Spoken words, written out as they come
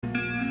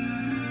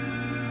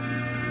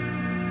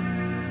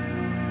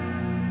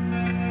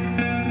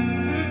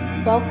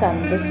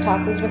Welcome. This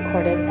talk was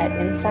recorded at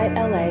Insight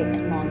LA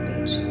in Long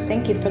Beach.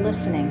 Thank you for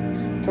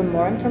listening. For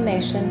more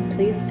information,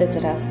 please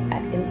visit us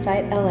at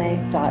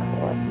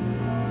insightla.org.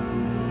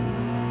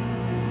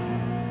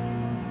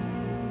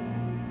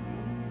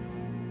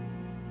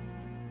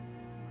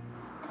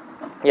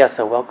 Yeah,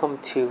 so welcome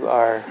to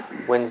our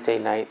Wednesday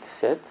night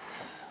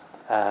sits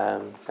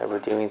that we're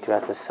doing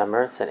throughout the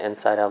summer. It's an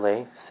Insight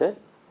LA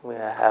sit. We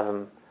have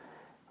them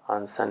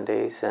on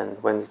Sundays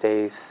and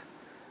Wednesdays,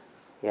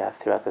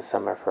 throughout the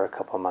summer for a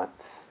couple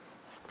months.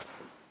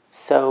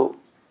 So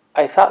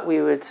I thought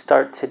we would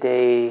start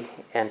today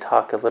and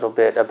talk a little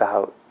bit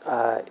about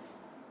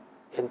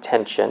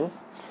intention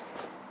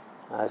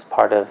as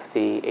part of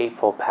the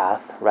Eightfold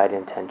Path, right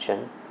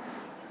intention.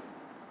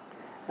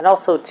 And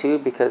also, too,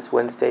 because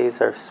Wednesdays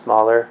are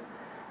smaller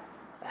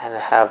and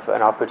have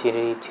an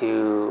opportunity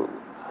to,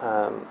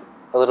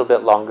 a little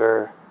bit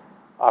longer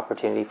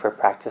opportunity for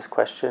practice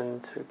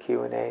questions or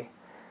Q&A,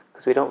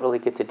 because we don't really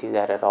get to do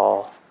that at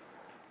all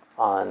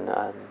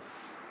on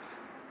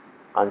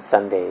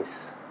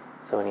Sundays.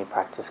 So any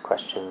practice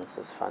questions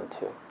is fun,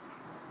 too.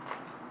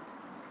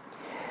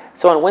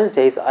 So on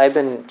Wednesdays, I've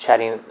been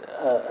chatting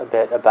a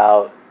bit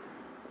about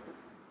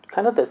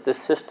kind of the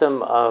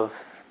system of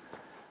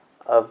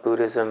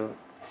Buddhism.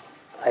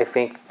 I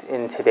think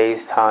in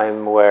today's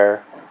time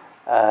where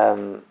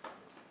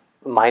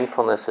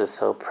mindfulness is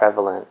so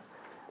prevalent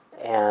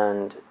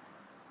and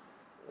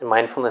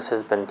mindfulness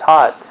has been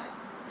taught,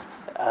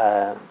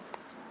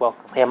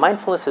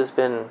 mindfulness has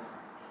been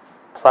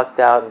plucked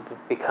out and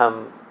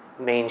become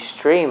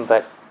mainstream,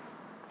 but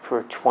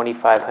for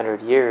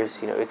 2,500 years,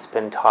 it's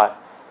been taught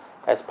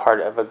as part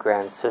of a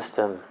grand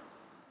system.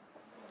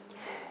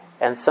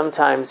 And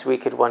sometimes we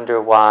could wonder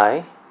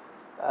why.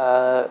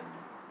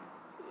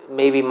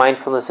 Maybe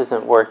mindfulness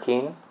isn't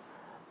working,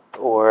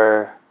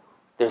 or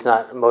there's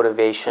not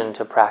motivation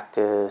to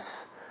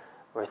practice,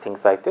 or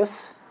things like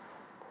this.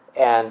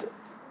 And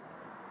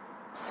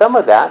some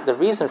of that, the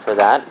reason for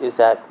that, is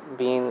that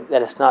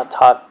it's not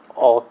taught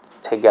all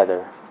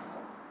together.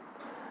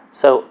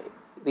 So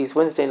these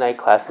Wednesday night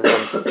classes,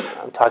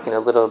 I'm talking a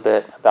little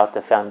bit about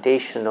the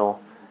foundational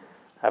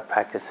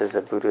practices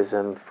of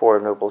Buddhism,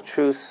 Four Noble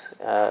Truths,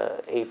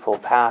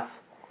 Eightfold Path,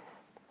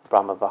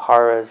 Brahma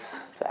Viharas,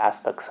 the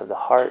aspects of the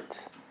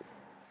heart,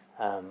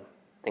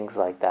 things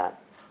like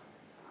that.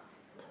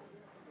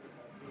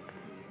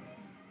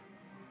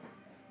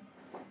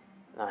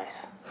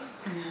 Nice.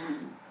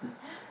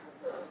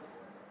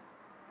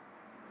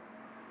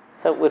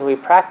 So when we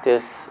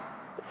practice,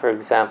 for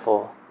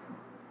example,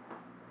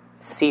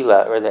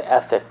 Sila, or the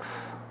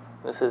ethics,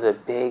 this is a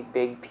big,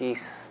 big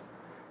piece.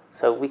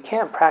 So we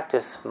can't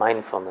practice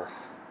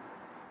mindfulness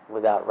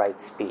without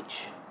right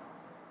speech.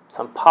 It's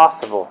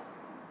impossible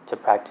to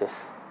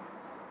practice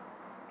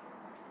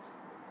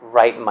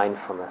right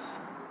mindfulness.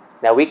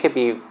 Now, we could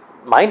be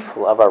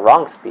mindful of our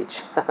wrong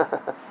speech,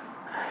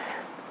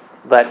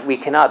 but we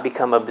cannot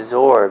become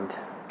absorbed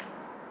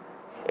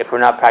if we're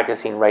not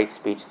practicing right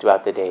speech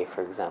throughout the day,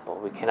 for example.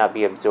 We cannot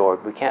be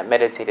absorbed. We can't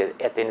meditate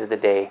at the end of the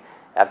day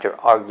after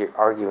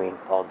arguing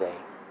all day.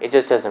 It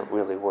just doesn't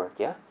really work,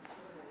 yeah?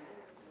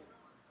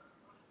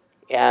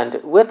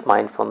 And with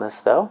mindfulness,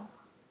 though,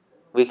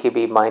 we could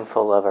be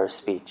mindful of our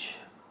speech,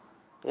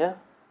 yeah?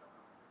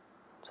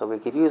 So we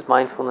could use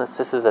mindfulness.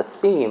 This is a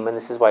theme, and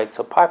this is why it's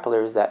so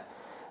popular, is that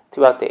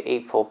throughout the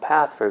Eightfold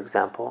Path, for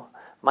example,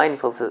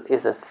 mindfulness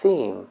is a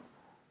theme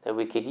that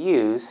we could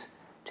use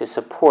to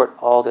support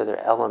all the other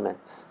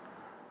elements.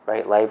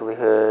 Right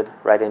livelihood,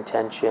 right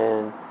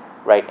intention,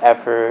 right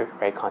effort,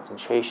 right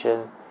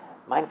concentration.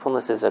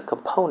 Mindfulness is a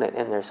component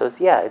in there. So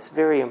it's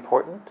very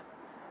important,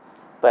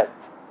 but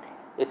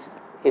it's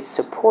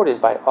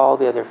supported by all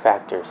the other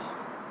factors.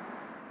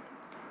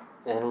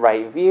 And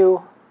right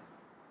view,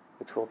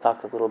 which we'll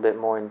talk a little bit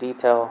more in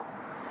detail.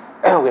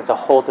 We have to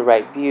hold the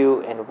right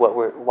view, and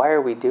why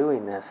are we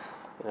doing this?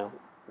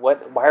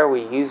 Why are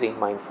we using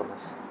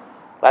mindfulness?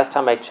 Last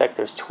time I checked,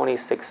 there's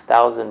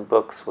 26,000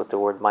 books with the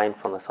word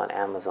mindfulness on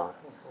Amazon.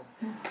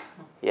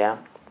 Yeah?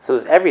 So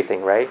there's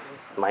everything, right?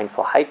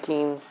 Mindful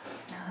hiking,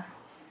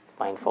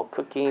 mindful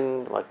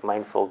cooking, like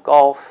mindful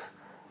golf.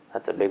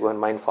 That's a big one.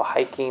 Mindful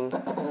hiking,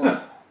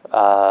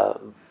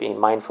 being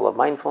mindful of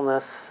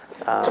mindfulness.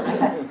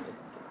 But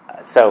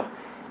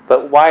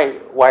why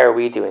are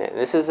we doing it? And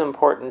this is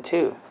important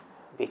too,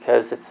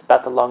 because it's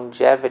about the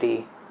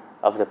longevity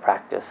of the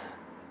practice.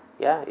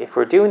 Yeah, if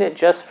we're doing it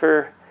just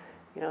for,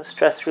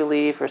 stress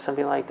relief or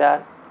something like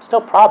that, it's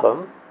no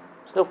problem.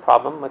 There's no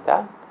problem with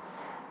that.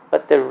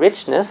 But the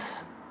richness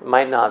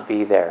might not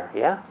be there.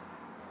 Yeah.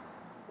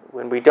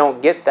 When we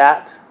don't get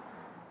that,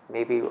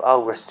 maybe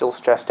we're still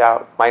stressed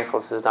out.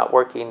 Mindfulness is not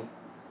working.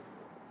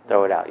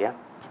 Throw it out. Yeah.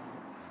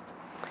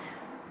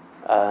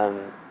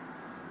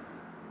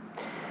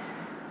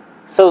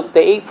 So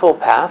the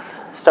Eightfold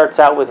Path starts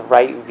out with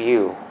right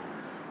view,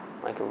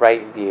 and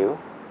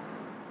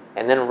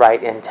then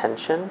right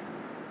intention,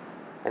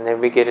 and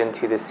then we get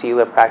into the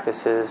Sila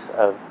practices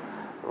of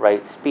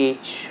right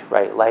speech,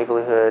 right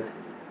livelihood,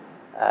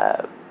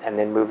 and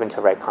then move into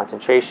right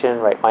concentration,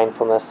 right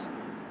mindfulness.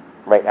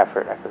 Right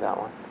effort, I forgot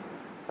one.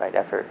 Right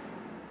effort.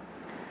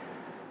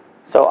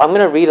 So I'm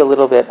going to read a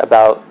little bit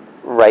about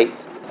right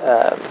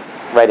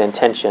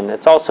intention.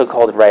 It's also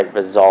called right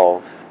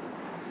resolve.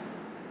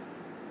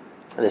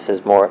 This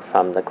is more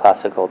from the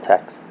classical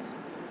texts.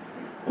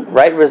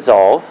 Right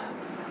resolve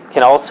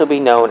can also be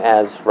known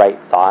as right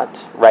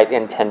thought, right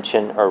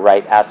intention, or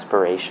right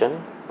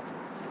aspiration.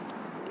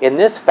 In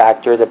this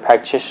factor, the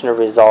practitioner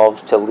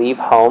resolves to leave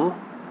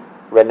home,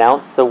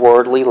 renounce the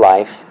worldly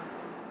life,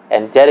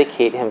 and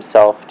dedicate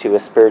himself to a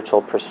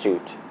spiritual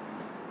pursuit.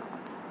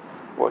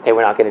 Okay,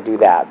 we're not going to do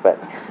that, but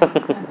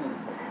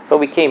but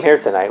we came here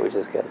tonight, which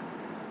is good.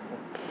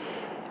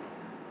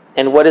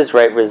 And what is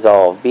right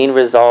resolve? Being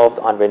resolved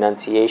on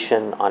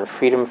renunciation, on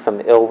freedom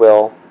from ill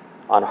will,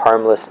 on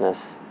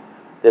harmlessness.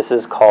 This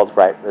is called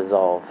right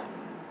resolve.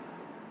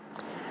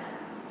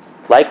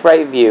 Like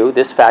right view,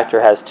 this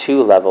factor has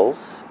two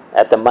levels.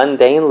 At the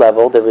mundane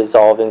level, the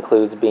resolve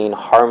includes being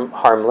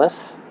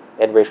harmless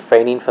and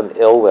refraining from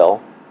ill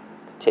will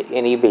to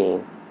any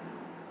being,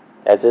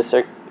 as this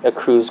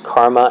accrues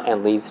karma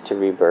and leads to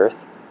rebirth.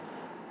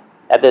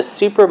 At the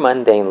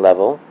supramundane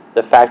level,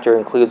 the factor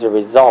includes a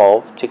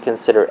resolve to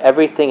consider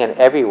everything and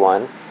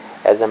everyone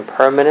as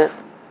impermanent,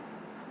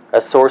 a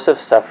source of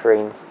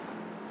suffering,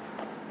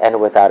 and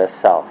without a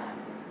self.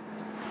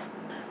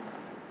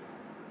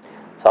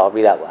 So I'll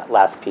read that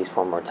last piece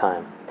one more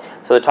time.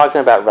 So they're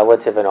talking about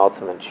relative and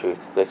ultimate truth,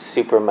 the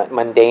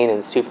mundane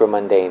and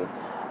supramundane.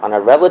 On a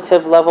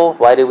relative level,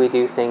 why do we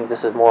do things?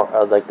 This is more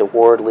like the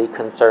worldly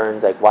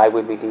concerns, like why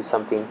would we do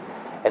something?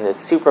 And the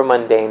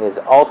supramundane is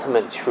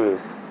ultimate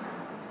truth.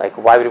 Like,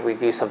 why would we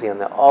do something on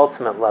the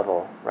ultimate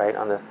level, right?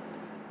 On the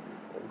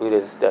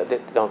Buddhists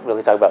don't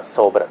really talk about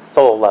soul, but at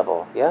soul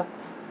level, yeah?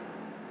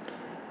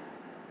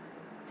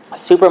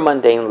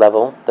 Supramundane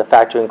level, the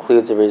factor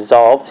includes a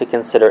resolve to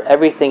consider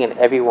everything and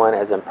everyone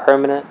as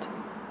impermanent,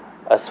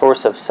 a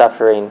source of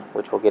suffering,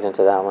 which we'll get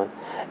into that one,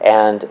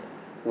 and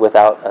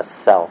without a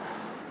self,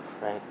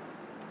 right?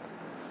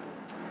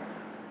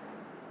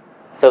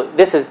 So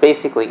this is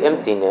basically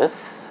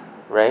emptiness,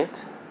 right?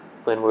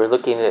 When we're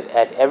looking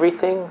at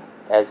everything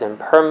as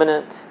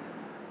impermanent,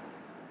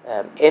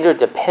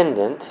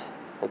 interdependent,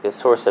 like the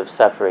source of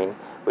suffering,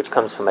 which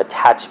comes from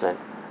attachment.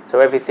 So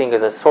everything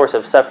is a source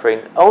of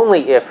suffering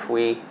only if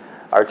we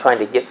are trying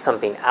to get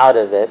something out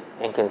of it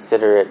and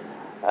consider it,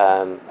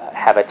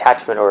 have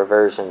attachment or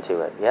aversion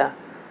to it, yeah?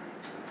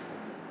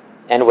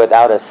 And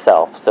without a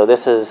self. So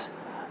this is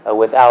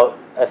without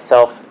a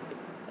self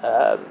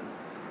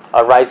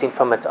arising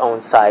from its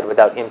own side,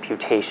 without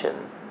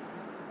imputation.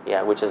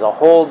 Yeah, which is a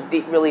whole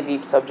really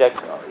deep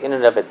subject in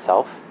and of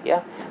itself,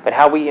 yeah? But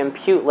how we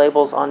impute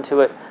labels onto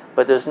it,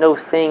 but there's no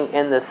thing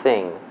in the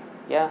thing,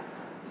 yeah?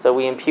 So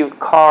we impute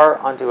car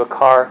onto a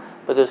car,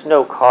 but there's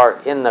no car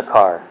in the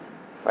car,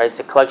 right? It's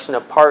a collection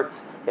of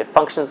parts. It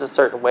functions a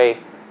certain way.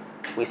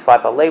 We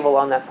slap a label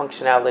on that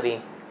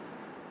functionality,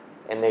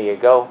 and there you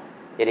go.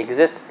 It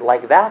exists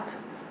like that,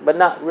 but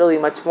not really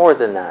much more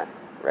than that,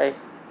 right?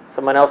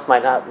 Someone else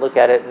might not look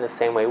at it in the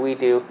same way we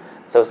do,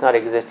 so it's not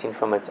existing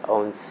from its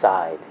own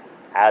side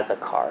as a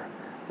car.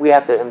 We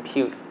have to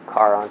impute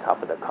car on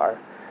top of the car.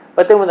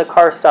 But then when the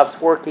car stops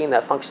working,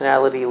 that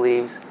functionality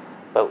leaves,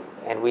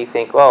 and we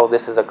think, oh,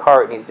 this is a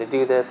car, it needs to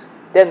do this,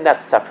 then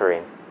that's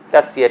suffering.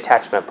 That's the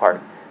attachment part.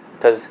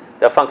 Because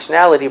the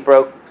functionality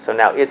broke, so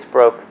now it's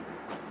broke,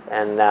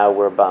 and now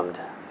we're bummed.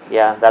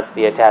 Yeah, that's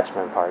the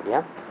attachment part,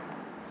 yeah?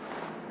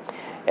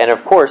 And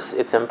of course,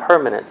 it's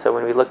impermanent. So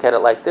when we look at it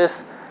like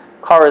this,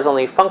 car is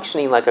only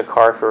functioning like a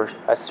car for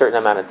a certain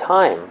amount of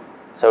time.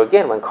 So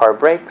again, when car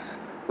breaks,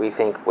 we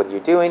think, what are you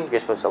doing? You're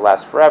supposed to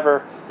last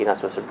forever. You're not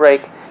supposed to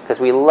break. Because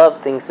we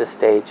love things to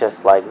stay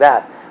just like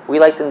that. We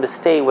like them to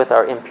stay with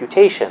our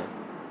imputation,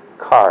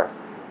 car.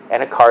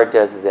 And a car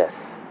does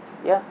this.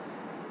 Yeah?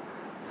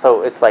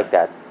 So it's like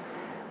that.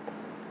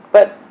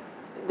 But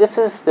this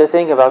is the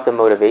thing about the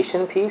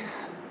motivation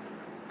piece,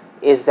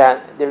 is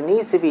that there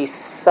needs to be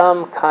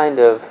some kind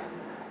of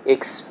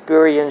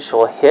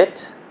experiential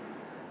hit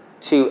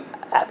to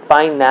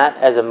find that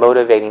as a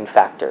motivating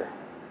factor.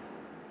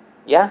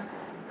 Yeah?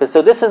 Because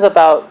so this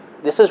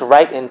is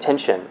right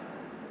intention.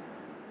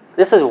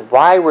 This is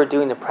why we're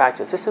doing the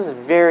practice. This is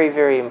very,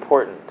 very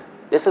important.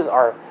 This is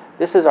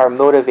our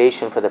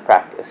motivation for the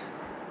practice.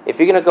 If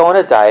you're going to go on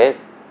a diet,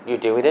 you're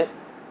doing it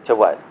to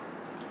what?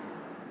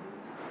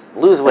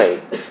 Lose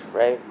weight,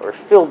 right? Or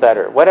feel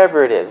better,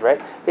 whatever it is, right?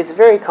 It's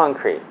very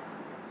concrete.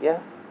 Yeah?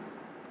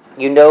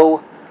 You know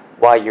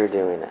why you're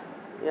doing it.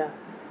 Yeah?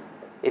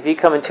 If you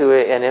come into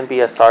an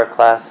MBSR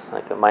class,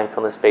 like a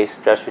mindfulness-based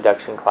stress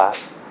reduction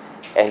class,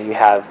 and you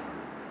have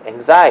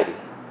anxiety,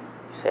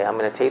 you say, I'm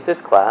going to take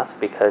this class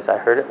because I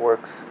heard it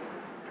works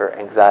for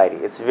anxiety.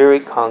 It's very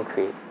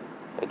concrete,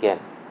 again,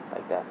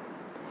 like that.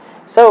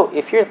 So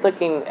if you're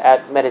looking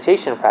at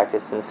meditation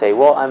practice and say,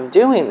 well, I'm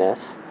doing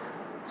this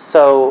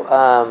so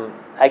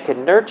I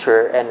can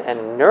nurture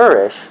and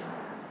nourish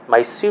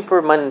my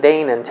super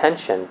mundane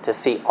intention to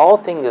see all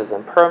things as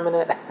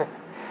impermanent,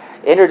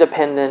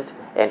 interdependent,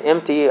 and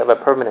empty of a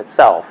permanent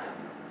self,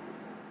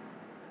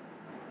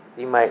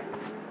 you might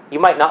You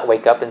might not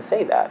wake up and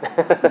say that.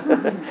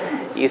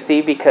 You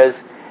see,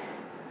 because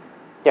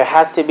there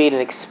has to be an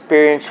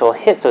experiential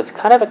hit. So it's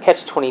kind of a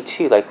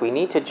catch-22. Like, we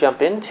need to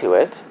jump into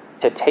it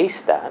to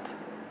taste that.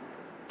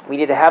 We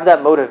need to have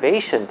that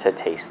motivation to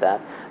taste that.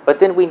 But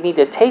then we need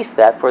to taste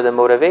that for the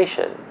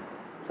motivation.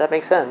 Does that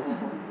make sense?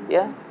 Mm-hmm.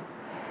 Yeah?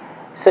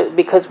 So,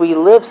 because we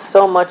live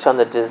so much on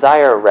the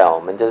desire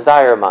realm and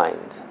desire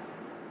mind,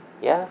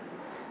 yeah,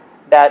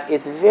 that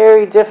it's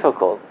very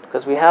difficult,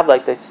 because we have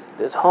like this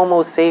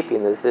Homo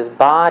sapiens, this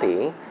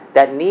body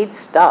that needs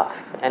stuff,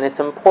 and it's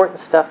important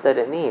stuff that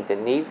it needs. It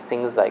needs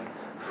things like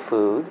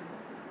food,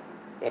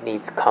 it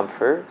needs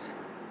comfort,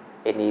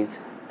 it needs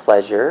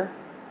pleasure,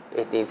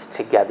 it needs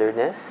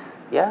togetherness,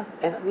 yeah?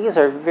 And these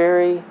are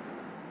very,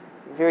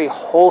 very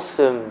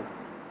wholesome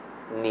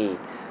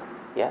needs,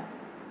 yeah?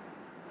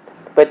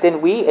 But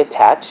then we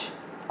attach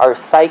our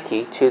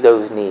psyche to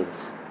those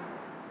needs.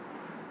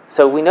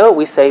 So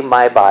we say,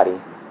 my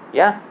body,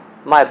 yeah?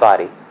 My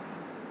body.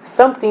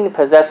 Something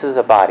possesses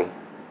a body.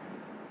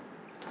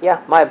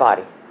 Yeah, my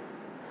body.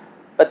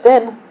 But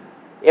then,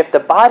 if the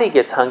body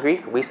gets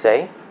hungry, we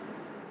say,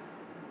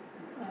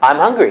 I'm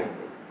hungry.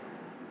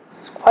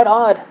 It's quite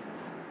odd.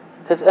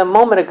 Because a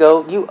moment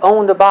ago, you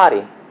owned a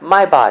body.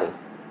 My body.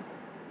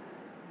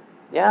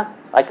 Yeah?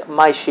 Like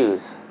my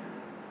shoes.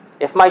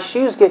 If my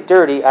shoes get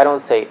dirty, I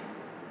don't say,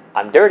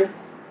 I'm dirty.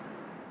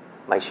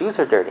 My shoes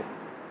are dirty.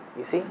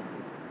 You see?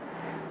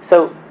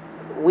 So,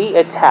 we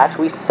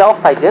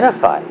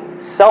self-identify,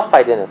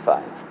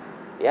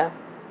 yeah?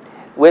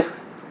 With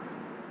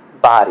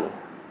body,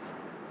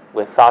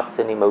 with thoughts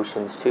and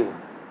emotions too.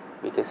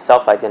 We can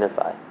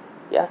self-identify,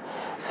 yeah?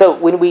 So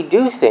when we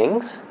do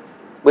things,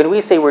 when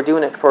we say we're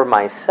doing it for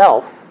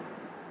myself,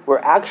 we're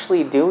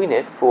actually doing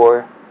it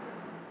for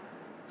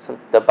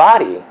the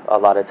body a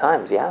lot of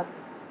times, yeah?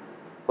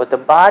 What the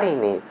body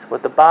needs,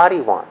 what the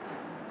body wants.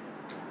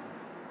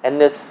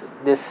 And this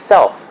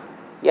self,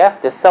 yeah?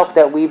 The self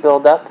that we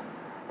build up,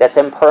 that's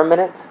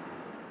impermanent,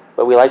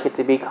 but we like it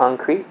to be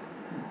concrete,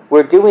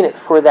 we're doing it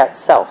for that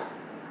self.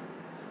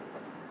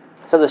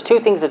 So there's two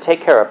things to take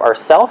care of, our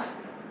self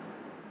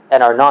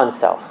and our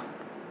non-self.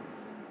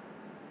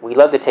 We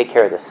love to take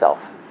care of the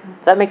self.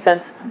 Does that make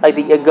sense? Like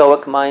the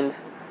egoic mind,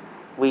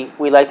 we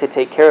like to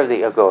take care of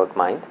the egoic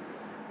mind,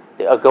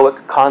 the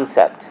egoic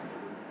concept.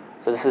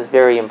 So this is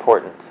very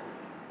important,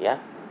 yeah?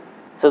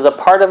 So there's a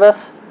part of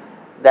us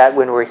that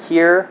when we're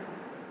here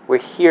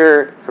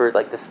for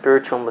like the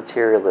spiritual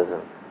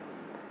materialism,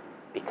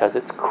 because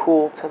it's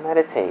cool to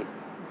meditate.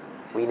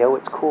 We know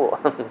it's cool.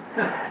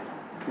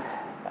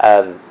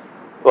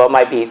 Well, it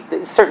might be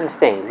certain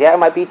things. Yeah, it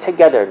might be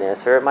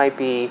togetherness, or it might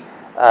be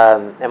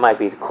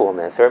the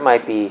coolness, or it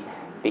might be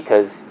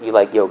because you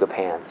like yoga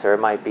pants, or it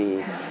might be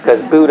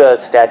because Buddha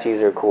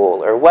statues are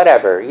cool, or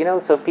whatever. You know,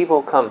 so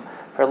people come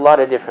for a lot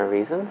of different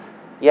reasons.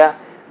 Yeah,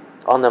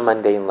 on the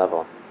mundane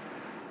level.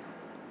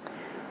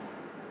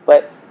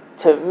 But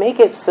to make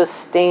it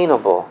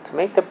sustainable, to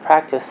make the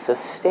practice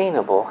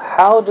sustainable,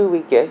 how do we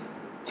get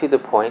to the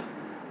point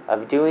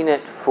of doing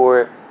it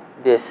for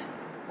this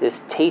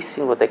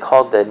tasting, what they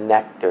call the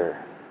nectar?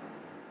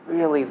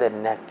 Really the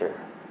nectar,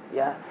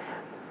 yeah?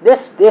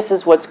 This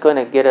is what's going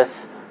to get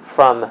us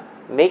from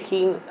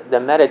making the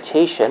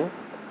meditation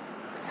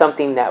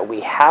something that we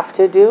have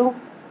to do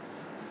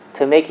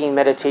to making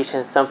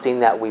meditation something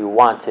that we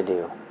want to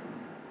do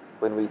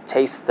when we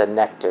taste the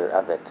nectar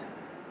of it,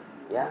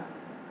 yeah?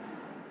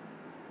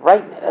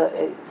 Right,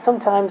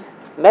 sometimes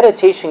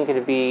meditation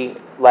can be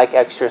like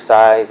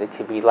exercise, it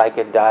could be like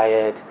a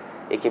diet,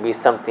 it could be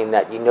something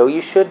that you know you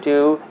should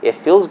do, it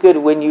feels good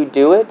when you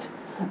do it,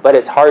 but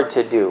it's hard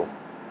to do.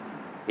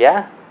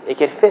 Yeah? It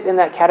could fit in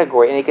that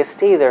category, and it could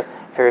stay there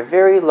for a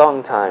very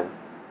long time.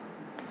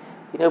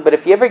 You know, but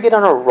if you ever get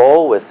on a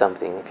roll with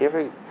something, if you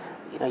ever,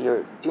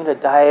 you're doing a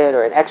diet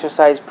or an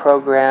exercise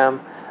program,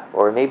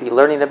 or maybe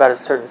learning about a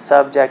certain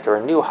subject or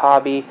a new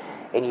hobby,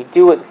 and you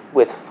do it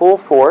with full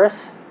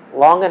force,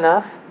 long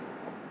enough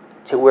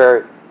to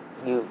where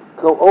you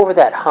go over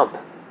that hump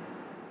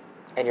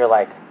and you're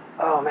like,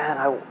 oh man,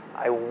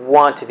 I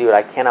want to do it.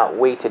 I cannot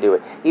wait to do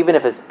it. Even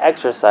if it's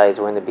exercise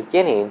where in the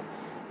beginning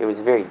it was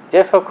very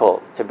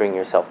difficult to bring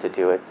yourself to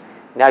do it,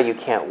 now you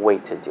can't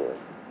wait to do it.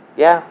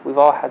 Yeah, we've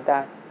all had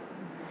that.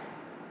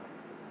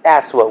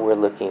 That's what we're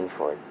looking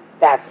for.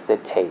 That's the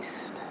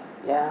taste.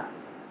 Yeah?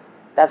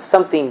 That's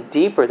something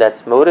deeper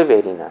that's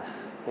motivating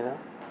us,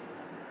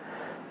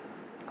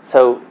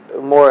 So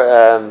more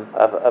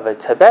of a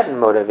Tibetan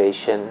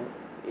motivation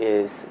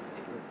is,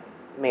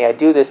 may I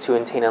do this to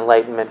attain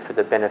enlightenment for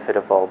the benefit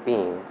of all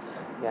beings.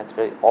 Yeah, it's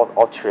very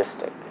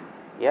altruistic.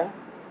 Yeah?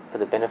 For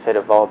the benefit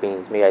of all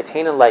beings. May I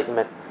attain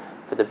enlightenment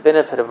for the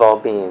benefit of all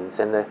beings.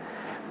 And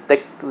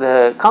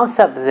the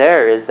concept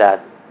there is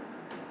that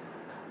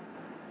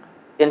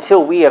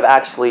until we have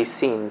actually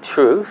seen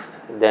truth,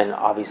 then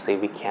obviously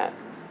we can't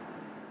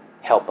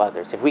help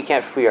others. If we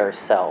can't free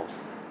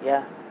ourselves,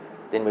 yeah,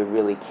 then we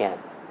really can't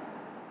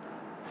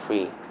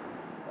free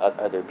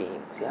other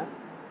beings, yeah?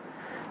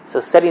 So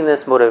setting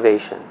this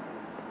motivation.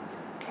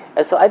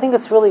 And so I think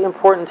it's really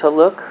important to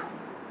look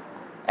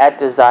at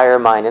desire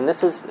mind. And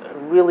this is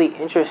really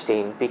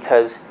interesting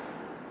because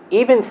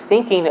even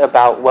thinking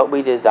about what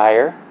we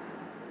desire,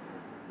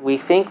 we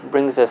think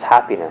brings us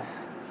happiness.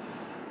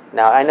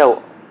 Now, I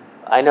know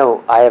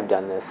I have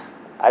done this.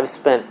 I've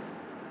spent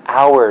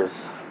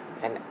hours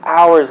and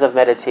hours of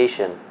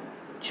meditation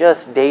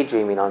just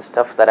daydreaming on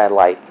stuff that I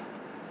like,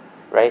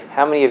 right?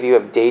 How many of you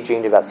have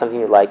daydreamed about something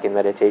you like in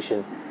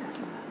meditation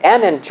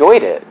and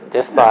enjoyed it?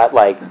 Just thought,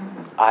 like,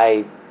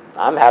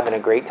 I'm having a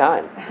great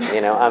time.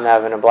 I'm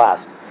having a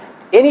blast.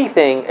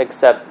 Anything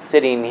except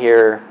sitting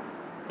here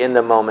in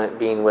the moment,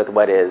 being with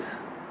what is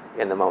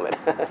in the moment,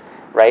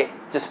 right?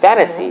 Just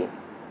fantasy.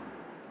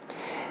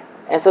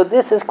 And so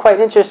this is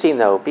quite interesting,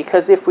 though,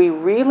 because if we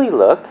really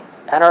look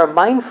and are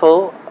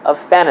mindful of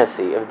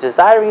fantasy, of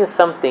desiring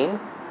something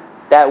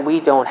that we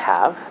don't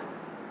have,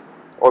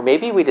 or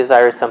maybe we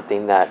desire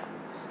something that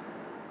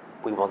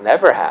we will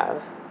never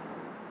have,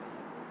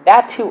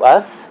 that to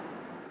us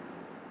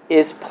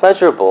is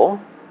pleasurable,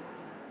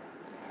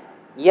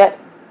 yet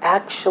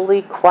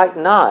actually quite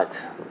not.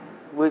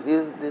 We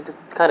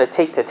kind of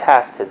take to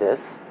task to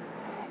this.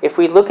 If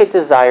we look at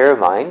desire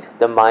mind,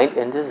 the mind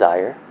in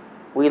desire,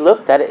 we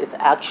looked at it's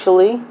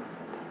actually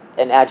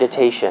an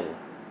agitation.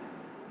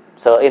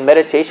 So in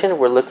meditation,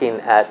 we're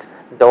looking at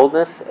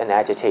dullness and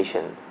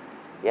agitation.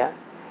 Yeah?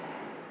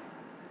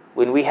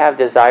 When we have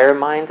desire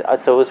mind,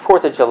 so it was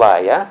 4th of July,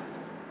 yeah?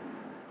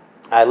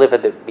 I live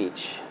at the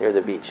beach, near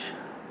the beach.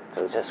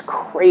 So it's just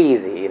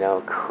crazy,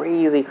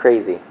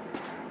 crazy.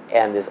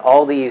 And there's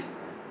all these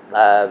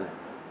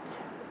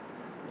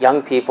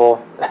young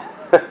people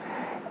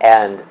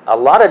and a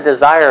lot of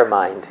desire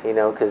mind,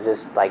 because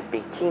it's like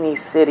Bikini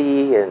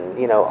City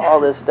and, all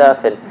this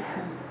stuff.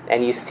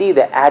 And you see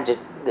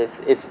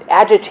it's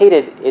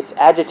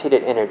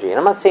agitated energy. And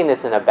I'm not saying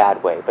this in a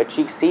bad way, but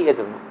you see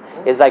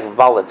it's like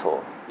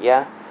volatile,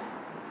 yeah?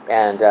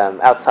 And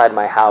outside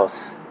my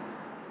house,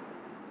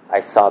 I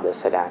saw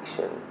this in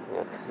action,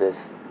 because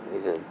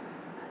these are a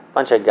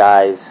bunch of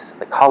guys,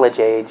 the college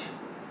age,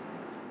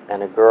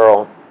 and a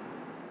girl,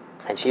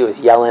 and she was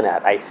yelling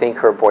at, I think,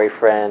 her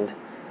boyfriend,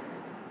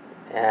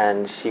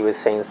 and she was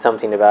saying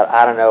something about,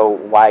 I don't know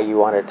why you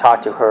want to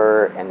talk to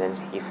her, and then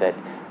he said,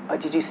 but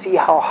did you see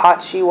how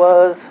hot she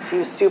was? She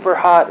was super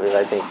hot. It was,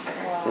 I think,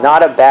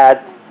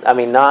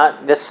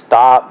 not just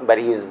stop, but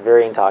he was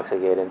very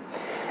intoxicated,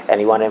 and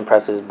he wanted to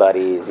impress his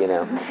buddies,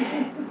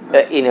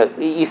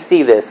 you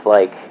see this,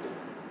 like,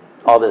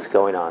 all this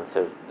going on.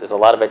 So there's a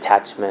lot of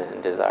attachment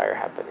and desire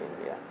happening.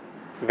 Yeah,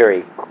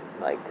 very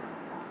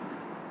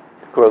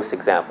gross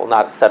example,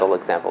 not subtle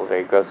example,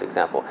 very gross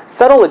example.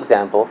 Subtle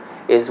example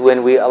is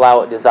when we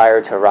allow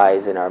desire to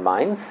rise in our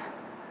minds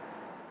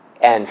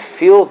and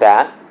feel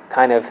that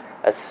kind of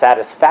a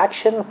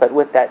satisfaction, but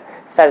with that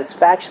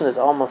satisfaction there's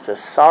almost a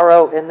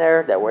sorrow in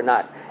there that we're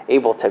not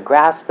able to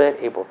grasp it,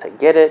 able to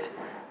get it.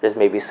 There's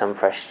maybe some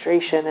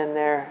frustration in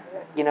there,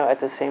 at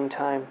the same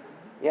time.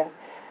 Yeah.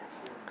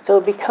 So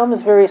it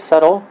becomes very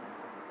subtle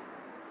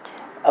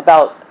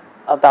about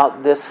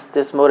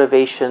this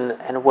motivation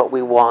and what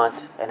we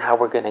want and how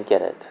we're going to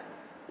get it.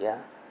 Yeah.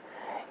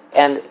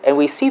 And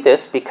we see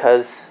this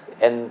because,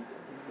 and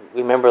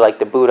remember, like,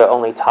 the Buddha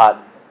only taught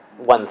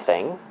one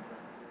thing.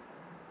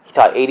 He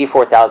taught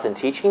 84,000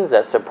 teachings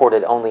that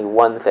supported only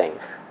one thing.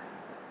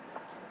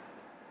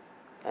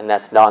 And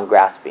that's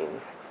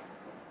non-grasping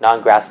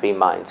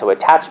mind. So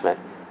attachment,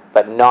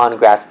 but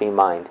non-grasping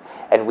mind.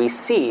 And we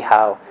see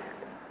how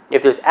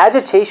if there's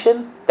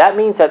agitation, that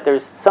means that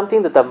there's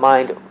something that the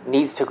mind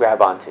needs to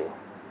grab onto.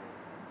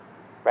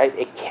 Right?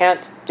 It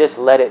can't just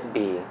let it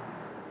be.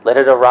 Let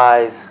it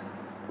arise,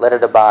 let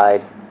it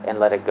abide, and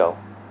let it go.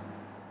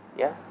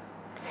 Yeah?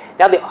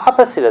 Now the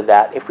opposite of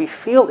that, if we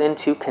feel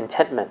into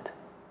contentment,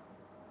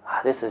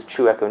 this is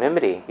true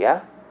equanimity,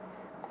 yeah?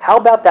 How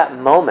about that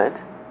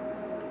moment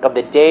of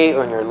the day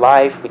or in your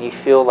life when you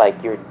feel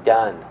like you're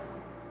done?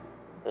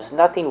 There's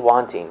nothing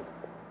wanting.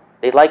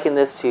 They liken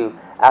this to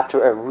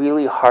after a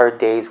really hard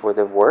day's worth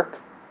of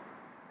work.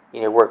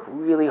 Work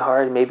really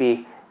hard,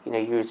 maybe,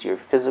 use your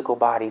physical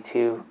body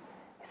too.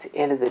 It's the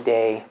end of the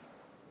day.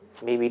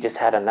 Maybe you just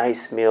had a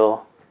nice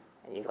meal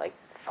and you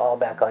fall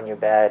back on your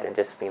bed and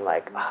just being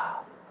like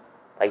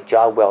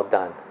job well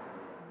done.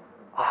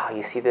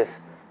 You see this?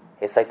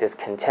 It's like this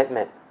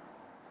contentment.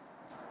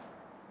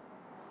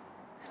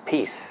 It's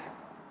peace.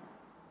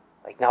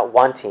 Like not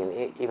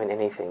wanting even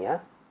anything, yeah?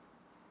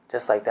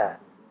 Just like that.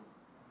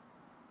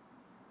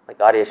 Like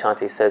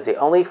Adyashanti says, the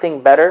only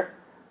thing better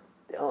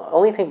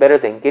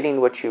than getting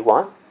what you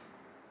want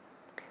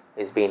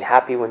is being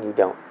happy when you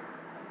don't.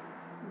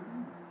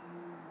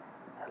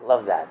 I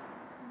love that.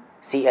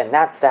 See, and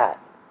that's that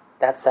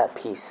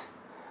peace.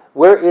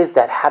 Where is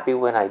that happy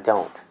when I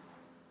don't?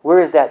 Where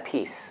is that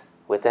peace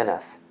within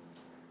us?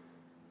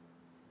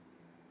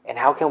 And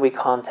how can we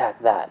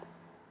contact that?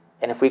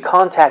 And if we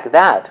contact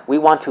that, we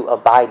want to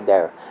abide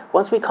there.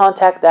 Once we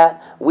contact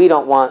that, we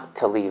don't want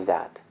to leave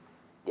that.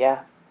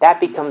 Yeah? That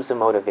becomes the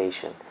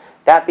motivation.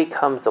 That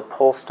becomes the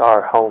pole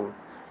star home.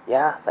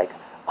 Yeah?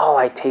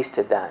 I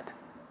tasted that.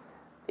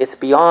 It's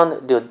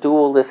beyond the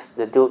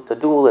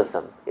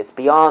dualism. It's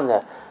beyond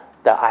the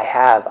I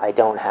have, I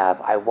don't have,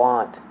 I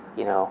want,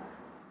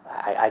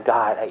 I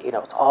got,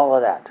 it's all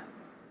of that.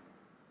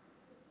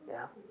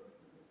 Yeah.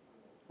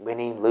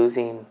 Winning,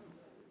 losing,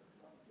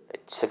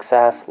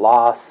 success,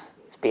 loss.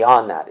 It's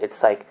beyond that.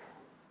 It's like,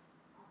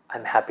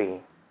 I'm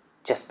happy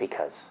just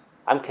because.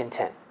 I'm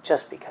content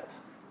just because.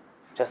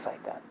 Just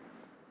like that.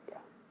 Yeah.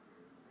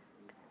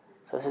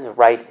 So this is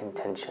right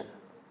intention.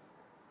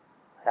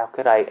 How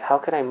could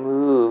I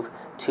move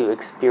to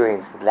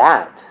experience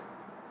that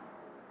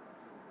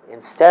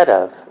instead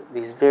of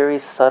these very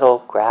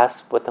subtle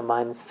grasp, what the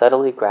mind is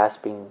subtly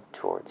grasping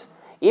towards,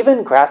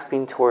 even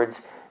grasping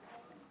towards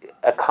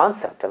a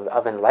concept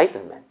of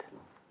enlightenment.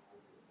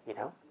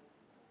 I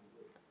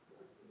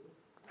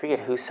forget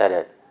who said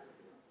it.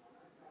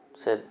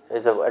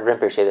 There's a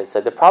Rinpoche that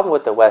said the problem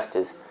with the West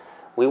is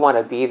we want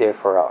to be there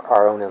for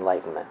our own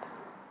enlightenment.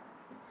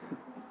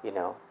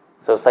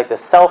 So it's like the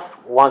self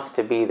wants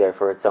to be there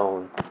for its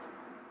own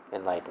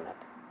enlightenment.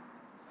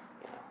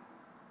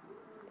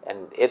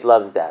 And it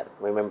loves that.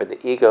 Remember,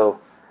 the ego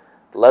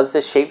loves the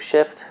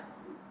shapeshift,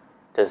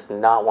 does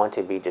not want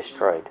to be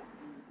destroyed.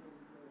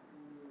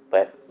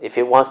 But if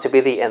it wants to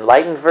be the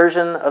enlightened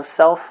version of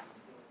self,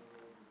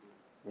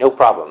 no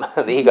problem.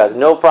 The ego has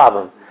no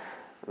problem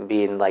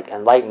being like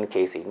enlightened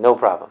Casey, no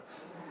problem.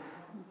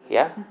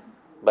 Yeah?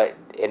 But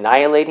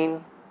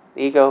annihilating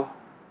the ego,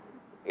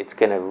 it's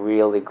going to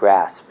really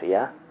grasp,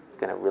 yeah? It's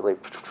going to really,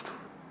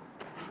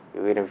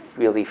 you're going to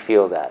really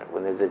feel that.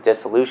 When there's a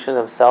dissolution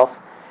of self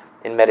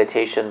in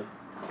meditation,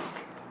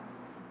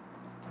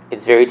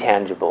 it's very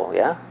tangible,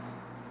 yeah?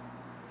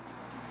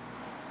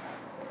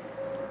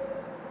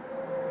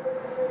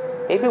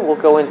 Maybe we'll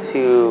go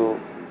into,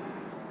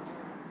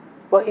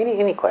 well,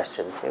 any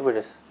questions? Maybe we'll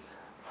just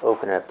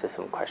open it up to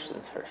some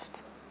questions first.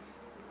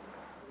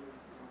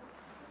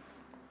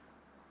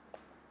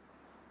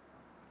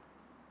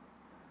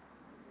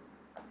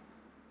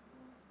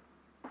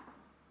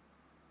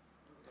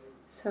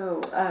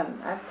 So I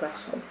have a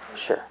question.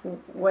 Sure.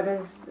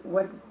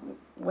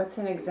 What's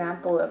an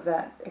example of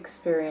that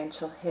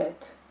experiential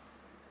hit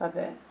of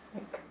it?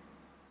 Like,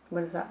 what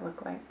does that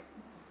look like?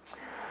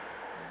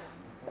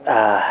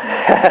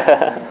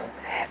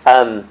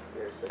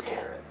 There's the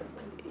carrot.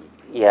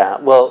 Yeah.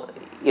 Well,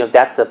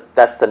 that's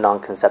the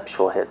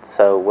non-conceptual hit.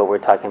 So what we're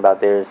talking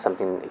about there is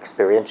something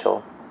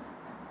experiential.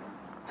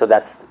 So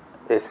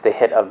it's the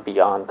hit of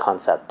beyond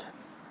concept,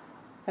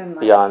 And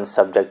beyond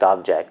subject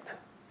object.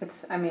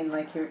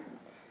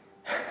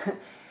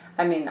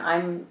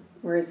 I'm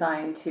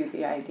resigned to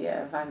the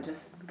idea of I'm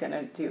just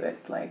gonna do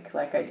it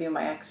like I do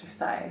my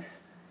exercise.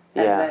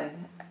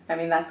 And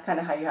then, that's kind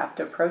of how you have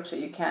to approach it.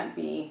 You can't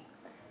be,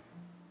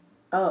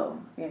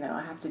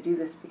 I have to do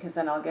this because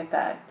then I'll get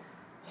that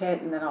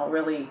hit and then I'll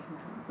really,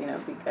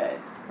 be good,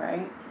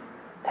 right?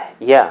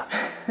 Yeah.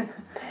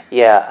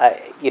 Yeah.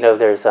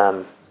 There's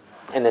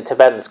in the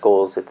Tibetan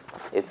schools,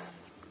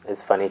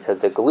 it's funny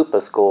because the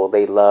Gelugpa school,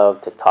 they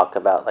love to talk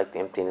about like the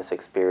emptiness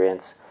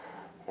experience,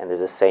 and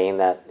there's a saying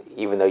that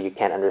even though you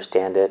can't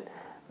understand it,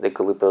 the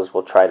Gelugpas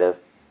will try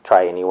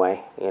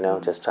anyway,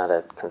 just try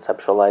to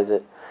conceptualize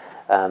it.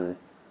 And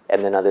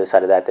then on the other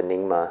side of that, the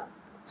Nyingma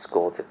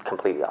school, it's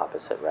completely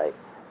opposite, right?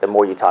 The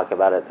more you talk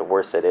about it, the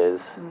worse it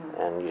is,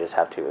 and you just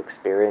have to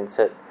experience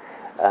it.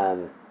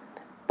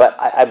 But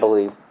I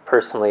believe,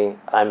 personally,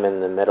 I'm in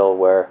the middle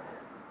where,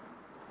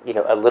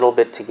 a little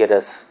bit to get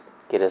us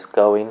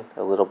going,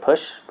 a little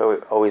push, but we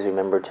always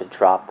remember to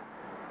drop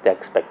the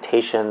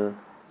expectation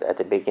at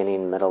the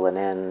beginning, middle, and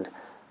end,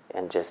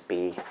 and just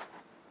be,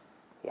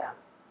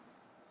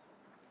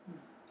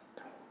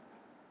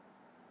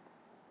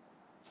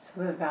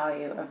 So the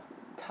value of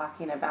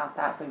talking about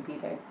that would be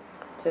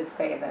to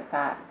say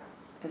that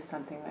is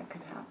something that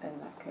could happen,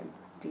 that could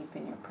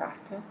deepen your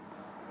practice.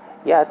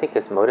 Yeah, I think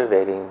it's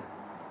motivating,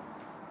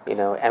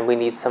 and we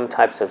need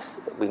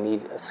we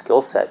need a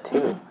skill set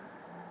too.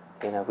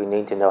 We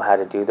need to know how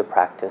to do the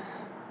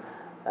practice.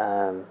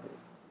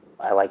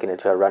 I liken it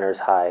to a runner's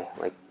high.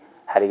 Like,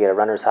 how do you get a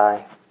runner's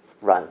high?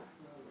 Run.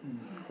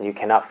 And you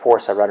cannot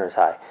force a runner's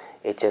high.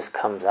 It just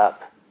comes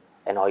up,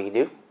 and all you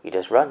do, you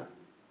just run.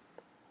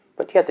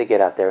 But you have to get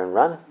out there and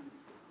run,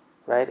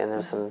 right? And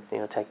there's some,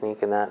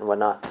 technique in that and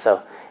whatnot.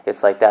 So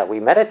it's like that. We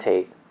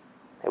meditate,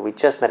 and we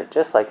just meditate,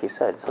 just like you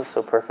said.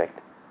 So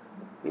perfect.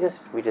 We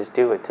just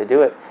do it to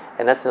do it,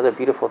 and that's another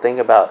beautiful thing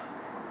about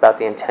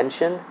the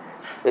intention.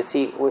 You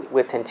see,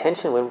 with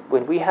intention,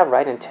 when we have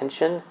right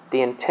intention,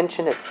 the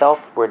intention itself,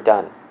 we're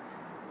done.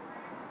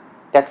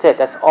 That's it.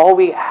 That's all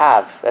we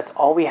have. That's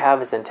all we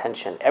have is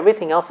intention.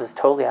 Everything else is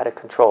totally out of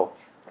control.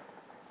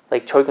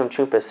 Like Chogyam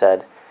Trungpa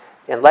said,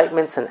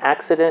 enlightenment's an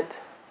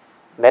accident.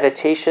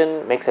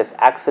 Meditation makes us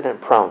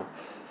accident prone.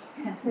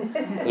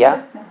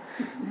 Yeah?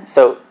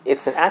 So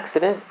it's an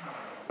accident,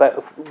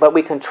 but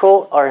we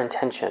control our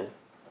intention.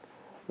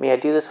 May I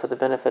do this for the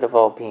benefit of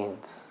all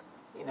beings.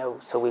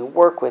 So we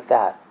work with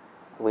that.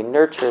 We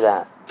nurture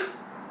that.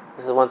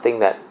 This is one thing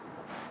that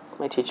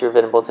my teacher,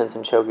 Venerable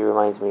Tenzin Chogi,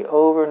 reminds me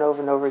over and over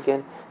and over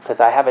again, because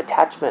I have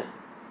attachment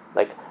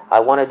Like, I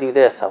want to do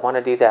this, I want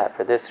to do that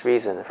for this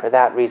reason, for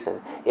that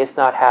reason. It's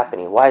not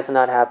happening. Why is it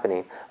not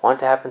happening? I want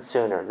it to happen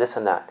sooner, this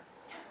and that.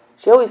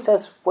 She always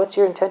says, what's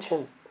your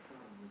intention?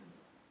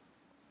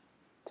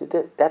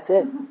 That's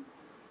it.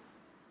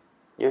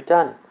 You're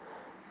done.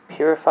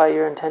 Purify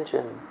your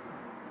intention.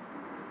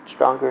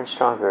 Stronger and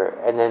stronger.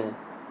 And then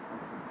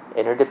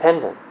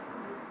interdependent,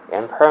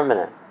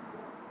 impermanent,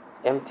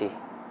 empty.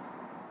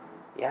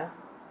 Yeah?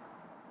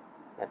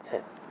 That's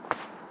it.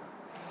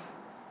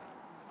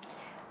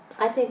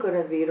 I think one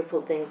of the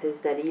beautiful things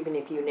is that even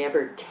if you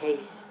never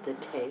taste the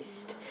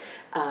taste,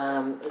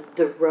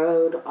 the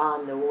road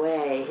on the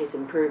way has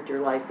improved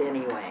your life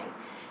anyway.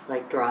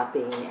 Like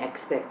dropping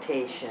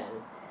expectation.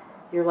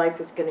 Your life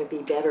is going to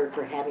be better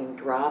for having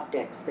dropped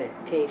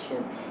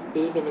expectation,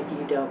 even if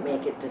you don't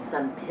make it to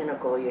some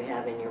pinnacle you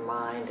have in your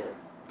mind of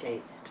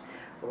taste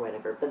or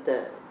whatever. But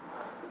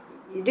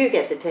you do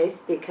get the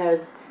taste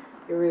because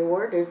you're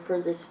rewarded for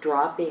this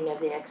dropping of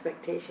the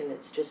expectation.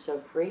 It's just so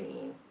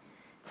freeing.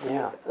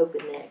 Yeah. You've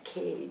opened that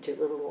cage a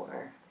little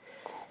more.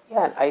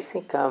 Yeah, I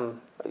think,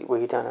 were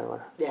you done?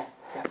 Yeah.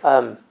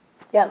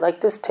 Yeah,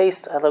 like this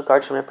taste, I love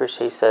Garchen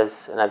Rinpoche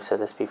says, and I've said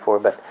this before,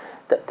 but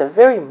the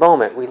very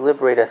moment we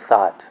liberate a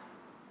thought,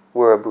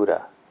 we're a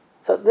Buddha.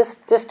 So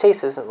this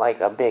taste isn't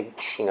like a big,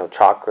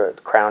 chakra,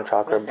 crown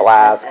chakra,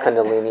 blast,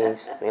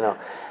 kundalinis,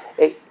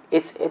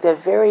 It's at the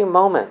very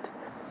moment.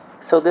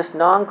 So this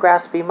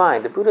non-graspy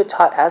mind, the Buddha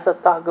taught as a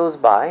thought goes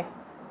by,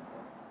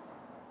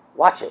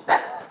 watch it.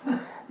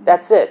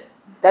 That's it.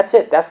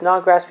 That's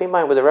non-grasping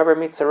mind where the rubber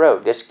meets the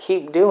road. Just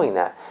keep doing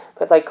that.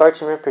 But like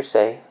Garchen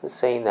Rinpoche was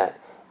saying that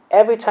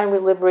every time we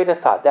liberate a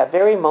thought, that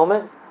very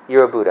moment,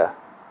 you're a Buddha.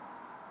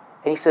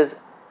 And he says,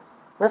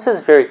 this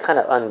is very kind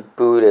of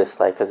un-Buddhist,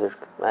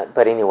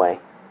 but anyway,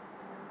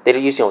 they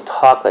usually don't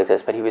talk like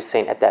this, but he was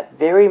saying at that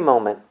very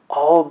moment,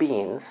 all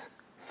beings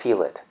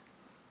feel it.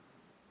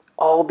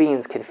 All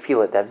beings can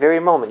feel it. That very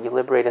moment you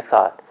liberate a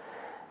thought.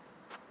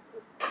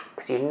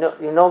 Because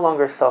you're no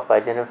longer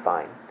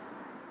self-identifying.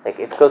 Like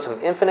it goes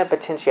from infinite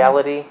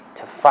potentiality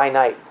to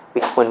finite.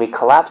 When we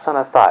collapse on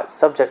a thought,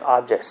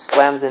 subject-object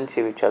slams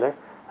into each other.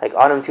 Like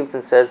Autumn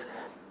Tompton says,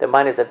 the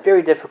mind is a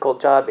very difficult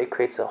job. It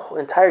creates a whole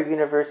entire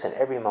universe in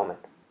every moment.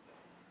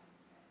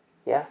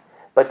 Yeah?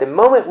 But the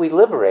moment we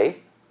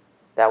liberate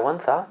that one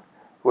thought,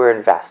 we're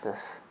in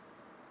vastness.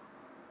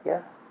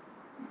 Yeah?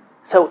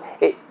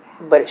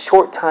 But it's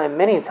short time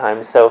many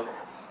times. So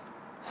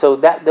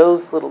that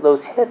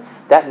those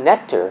hits, that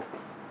nectar,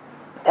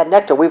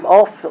 we've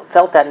all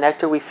felt that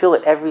nectar. We feel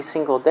it every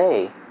single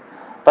day.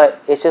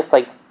 But it's just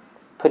like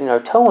putting our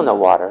toe in the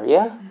water,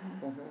 yeah?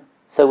 Mm-hmm.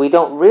 So we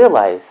don't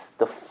realize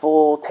the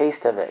full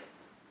taste of it.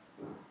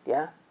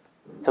 Yeah?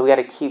 So we got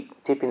to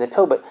keep dipping the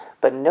toe.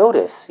 But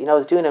notice, I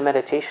was doing a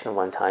meditation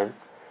one time,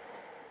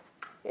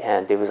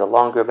 and it was a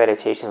longer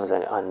meditation. It was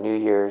on New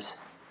Year's.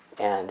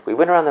 And we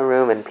went around the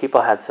room, and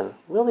people had some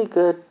really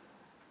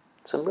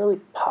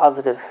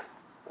positive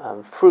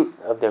fruit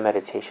of their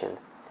meditation.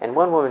 And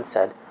one woman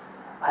said,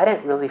 I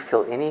didn't really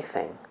feel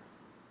anything.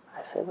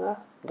 I said,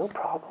 well, no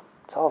problem.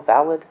 It's all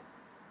valid.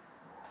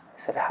 I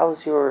said,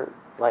 how's your,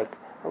 when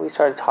we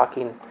started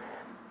talking,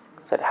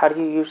 I said, how do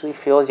you usually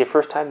feel? Is your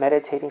first time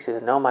meditating? She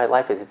says, no, my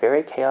life is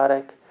very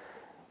chaotic.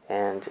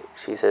 And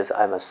she says,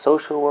 I'm a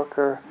social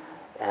worker,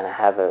 and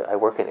I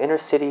work in inner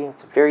city.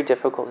 It's a very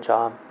difficult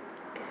job.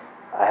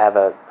 I have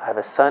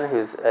a son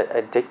who's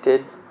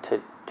addicted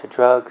to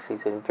drugs.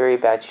 He's in very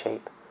bad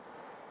shape.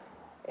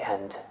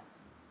 And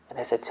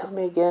I said, tell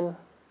me again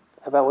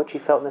about what you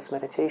felt in this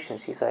meditation.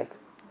 She's like,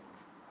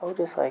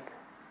 just like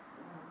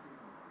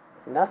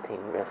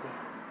nothing really.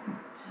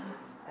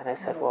 And I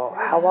said, well,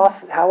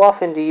 how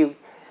often do you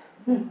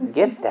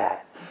get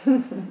that? She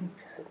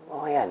said,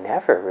 well, yeah,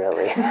 never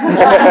really.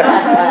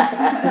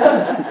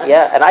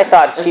 Yeah, and I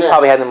thought she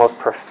probably had the most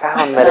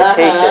profound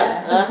meditation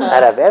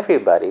out of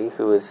everybody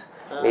who was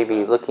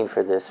maybe looking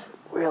for this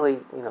really,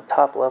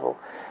 top level.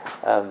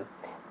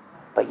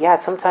 But yeah,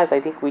 sometimes I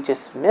think we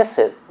just miss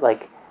it,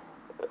 like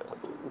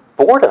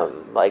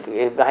boredom. Like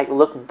it might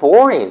look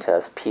boring to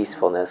us,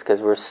 peacefulness, because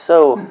we're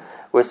so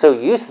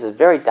used to this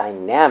very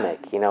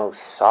dynamic,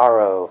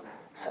 sorrow,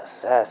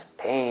 success,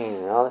 pain,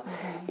 and all that.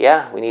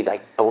 Yeah, we need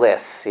like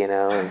bliss, and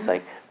it's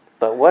like,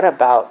 but what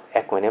about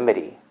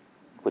equanimity?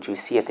 Which we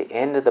see at the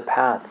end of the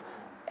path,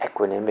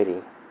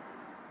 equanimity,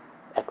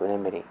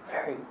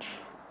 very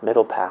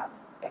middle path,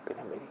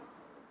 equanimity.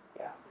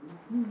 Yeah.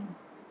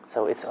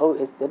 So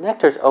the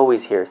nectar's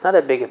always here. It's not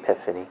a big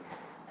epiphany.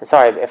 And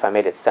sorry if I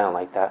made it sound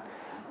like that,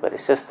 but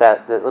it's just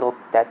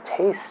that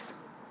taste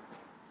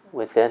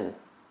within.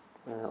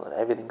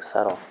 Everything's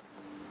subtle.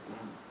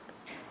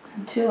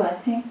 And too, I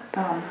think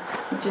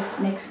it just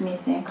makes me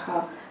think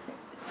how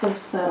it's so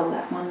subtle,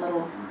 that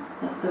little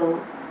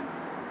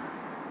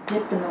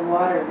dip in the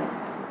water,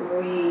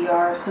 that we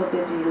are so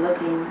busy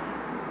looking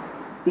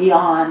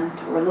beyond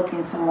or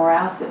looking somewhere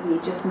else that we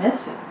just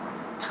miss it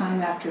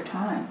time after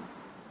time.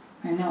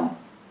 I know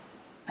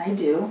I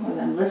do, as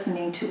I'm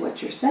listening to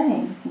what you're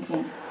saying,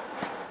 thinking,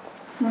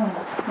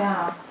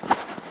 yeah,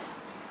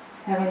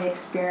 having the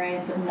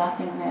experience of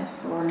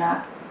nothingness or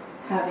not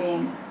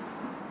having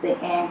the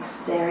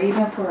angst there,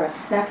 even for a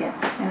second,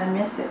 and I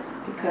miss it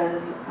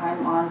because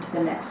I'm on to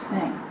the next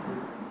thing.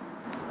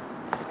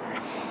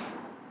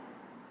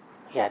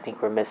 Yeah, I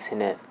think we're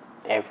missing it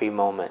every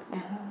moment.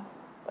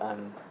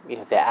 Mm-hmm.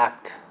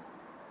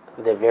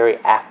 The very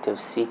act of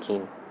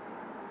seeking.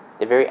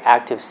 The very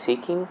act of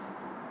seeking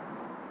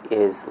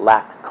is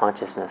lack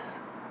consciousness.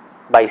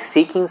 By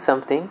seeking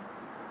something,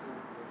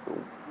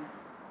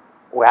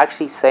 we're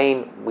actually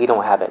saying we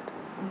don't have it.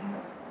 Mm-hmm.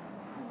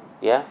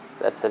 Yeah,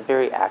 that's a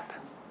very act.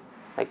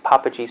 Like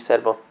Papaji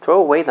said, well, throw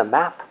away the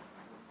map.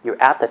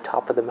 You're at the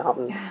top of the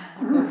mountain.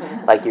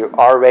 Like you're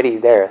already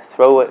there.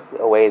 Throw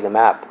away the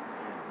map.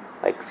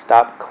 Like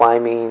stop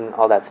climbing,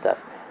 all that stuff.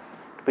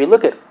 If we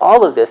look at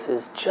all of this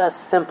is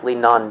just simply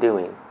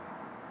non-doing.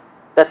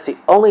 That's the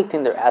only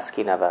thing they're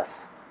asking of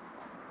us,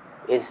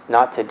 is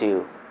not to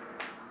do.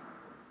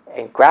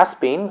 And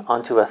grasping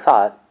onto a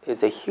thought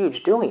is a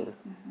huge doing.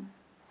 Mm-hmm.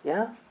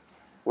 Yeah?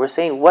 We're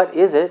saying, what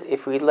is it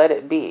if we let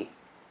it be?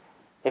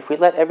 If we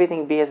let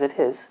everything be as it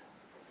is,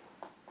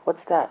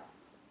 what's that?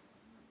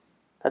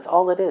 That's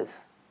all it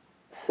is.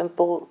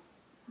 Simple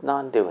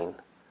non-doing,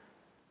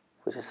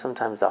 which is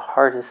sometimes the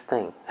hardest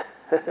thing.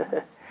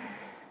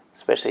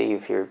 Especially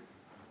if you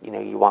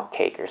want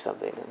cake or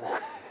something.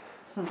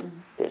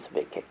 There's a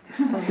big cake.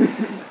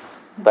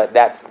 But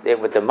that's it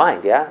with the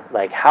mind, yeah?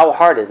 Like, how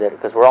hard is it?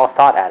 Because we're all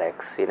thought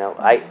addicts,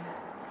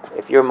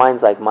 If your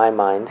mind's like my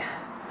mind,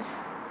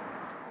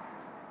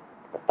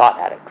 we're thought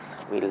addicts.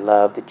 We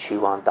love to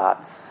chew on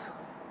thoughts.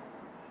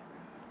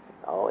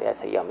 Oh, yeah,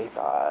 it's a yummy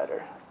thought.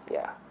 Or,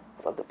 yeah,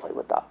 love to play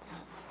with thoughts.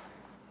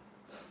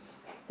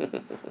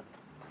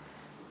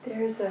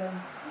 There's a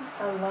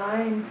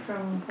line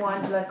from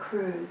Juan de la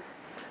Cruz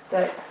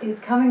that is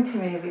coming to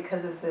me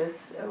because of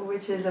this,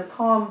 which is a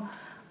poem,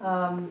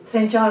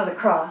 St. John of the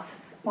Cross,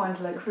 Juan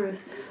de la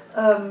Cruz.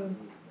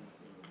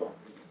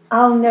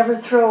 I'll never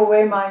throw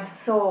away my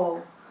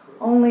soul,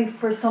 only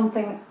for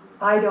something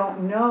I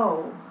don't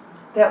know,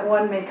 that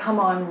one may come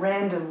on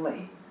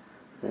randomly.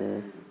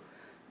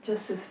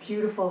 Just this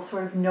beautiful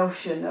sort of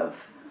notion of,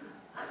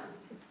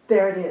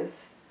 there it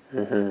is.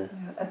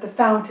 At the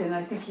fountain,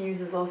 I think he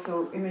uses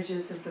also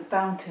images of the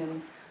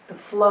fountain, the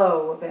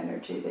flow of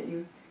energy that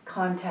you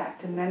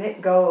contact, and then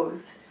it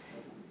goes.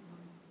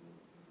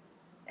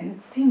 And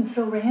it seems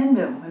so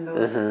random when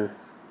those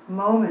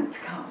moments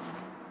come.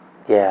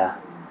 Yeah.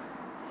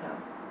 So,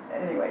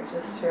 anyway,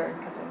 just sharing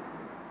because I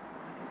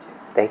wanted to.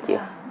 Thank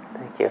you.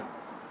 Thank you.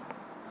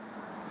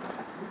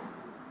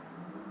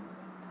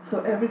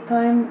 So every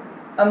time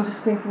I'm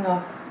just thinking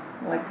of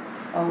like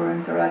our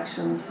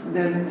interactions,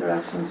 daily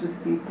interactions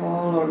with people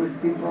or with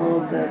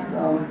people that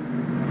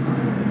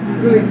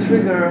really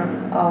trigger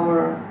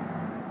our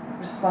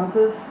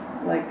responses,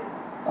 like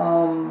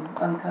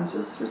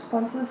unconscious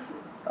responses.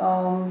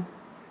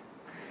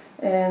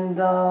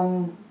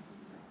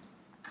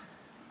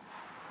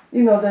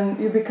 Then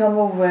you become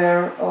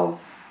aware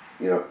of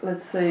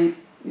let's say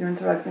you're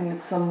interacting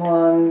with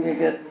someone, you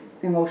get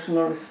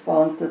emotional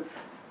response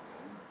that's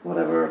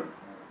whatever,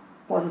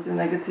 positive,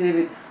 negative,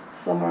 it's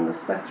somewhere on the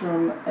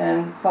spectrum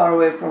and far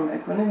away from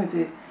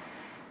equanimity.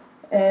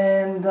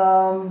 And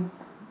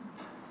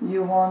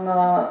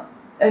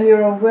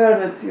you're aware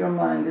that your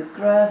mind is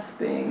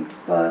grasping,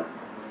 but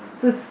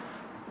so it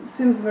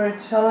seems very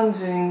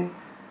challenging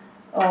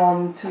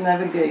to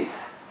navigate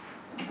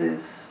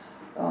this,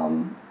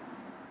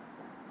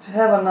 to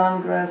have a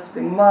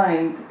non-grasping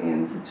mind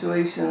in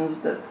situations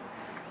that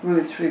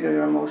really trigger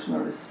your emotional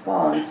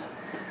response.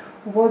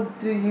 What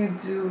do you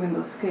do in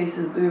those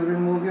cases? Do you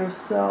remove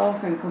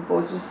yourself and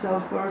compose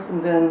yourself first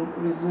and then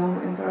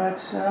resume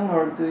interaction,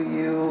 or do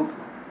you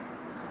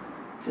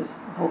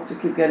just hope to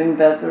keep getting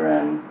better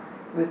and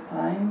with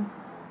time?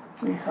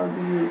 And how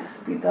do you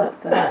speed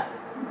up that?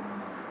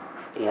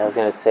 Yeah, I was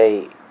going to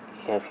say,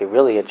 if you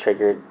really get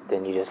triggered,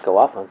 then you just go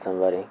off on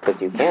somebody,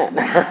 because you can't.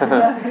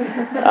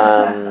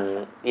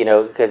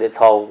 Because it's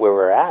all where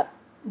we're at.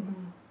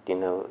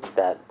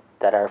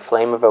 That our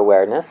flame of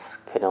awareness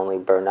could only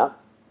burn up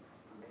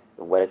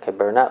what it could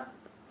burn up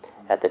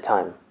at the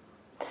time.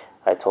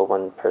 I told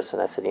one person,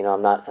 I said,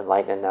 I'm not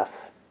enlightened enough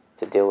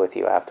to deal with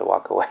you. I have to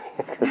walk away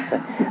because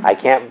I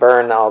can't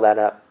burn all that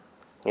up.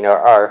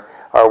 Our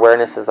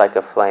awareness is like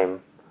a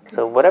flame.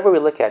 So whatever we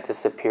look at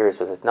disappears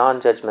with a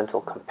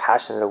non-judgmental,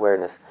 compassionate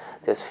awareness.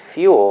 This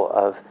fuel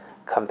of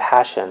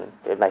compassion,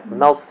 it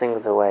melts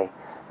things away.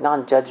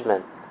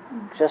 Non-judgment,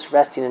 just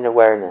resting in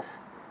awareness,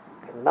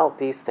 can melt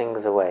these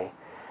things away.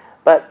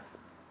 But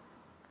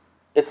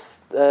it's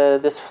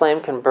this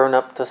flame can burn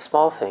up to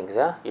small things.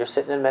 Yeah, you're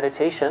sitting in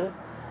meditation,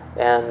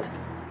 and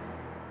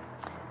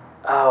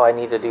I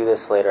need to do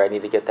this later. I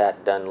need to get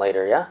that done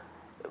later. Yeah,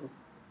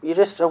 you're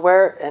just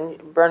aware and you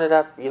burn it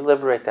up. You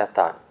liberate that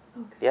thought.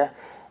 Okay. Yeah,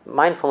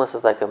 mindfulness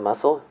is like a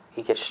muscle.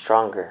 You get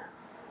stronger.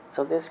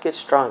 So this gets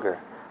stronger,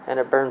 and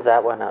it burns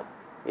that one up.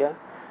 Yeah,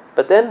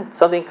 but then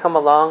something come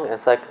along, and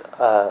it's like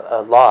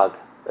a log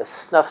that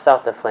snuffs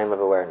out the flame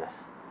of awareness.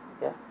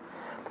 Yeah,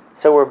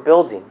 so we're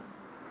building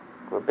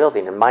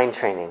in mind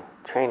training.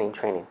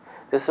 Training.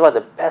 This is why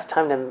the best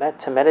time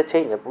to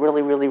meditate and to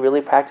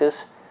really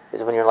practice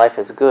is when your life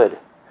is good.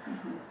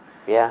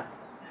 Yeah?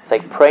 It's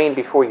like praying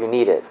before you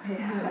need it.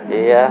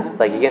 Yeah? It's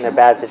like you get in a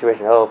bad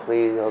situation. Oh,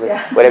 please. Oh,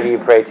 whatever you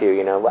pray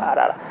to, Blah, blah,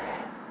 blah.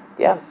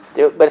 Yeah.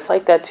 But it's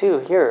like that too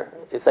here.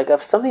 It's like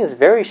if something is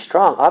very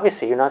strong,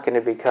 obviously you're not going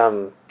to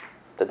become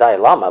the Dalai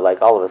Lama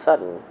like all of a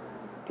sudden,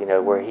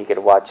 where he could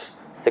watch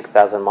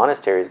 6,000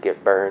 monasteries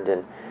get burned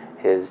and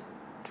his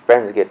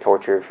friends get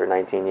tortured for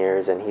 19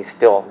 years and he's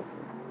still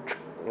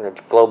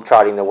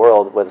globe-trotting the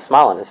world with a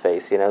smile on his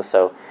face,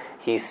 so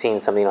he's seen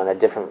something on a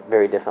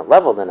very different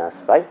level than us,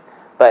 right?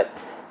 But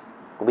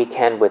we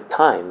can, with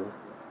time,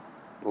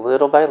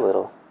 little by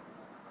little,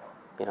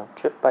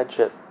 drip by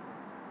drip,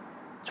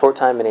 short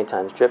time, many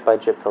times, drip by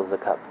drip fills the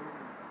cup.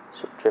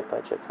 Drip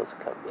by drip fills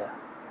the cup, yeah.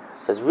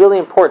 So it's really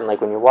important, like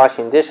when you're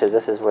washing dishes,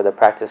 this is where the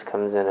practice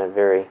comes in a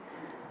very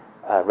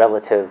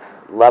relative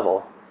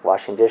level.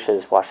 Washing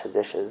dishes, wash the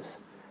dishes.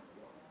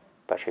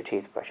 Brush your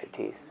teeth, brush your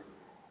teeth.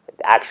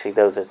 Actually,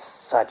 those are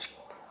such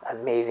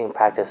amazing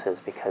practices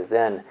because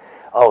then,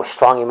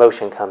 strong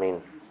emotion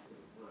coming.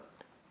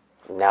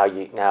 Now,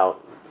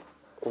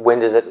 when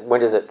does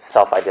it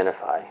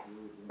self-identify,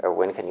 or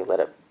when can you let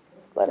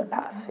it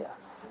pass? Yeah.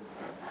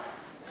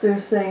 So you're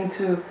saying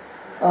to,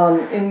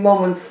 in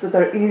moments that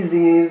are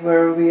easy,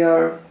 where we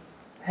are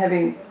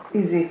having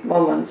easy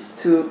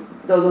moments,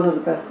 those are the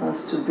best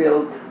ones to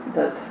build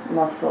that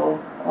muscle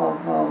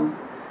of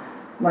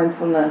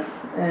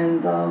mindfulness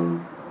and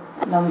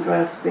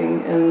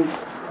non-grasping, and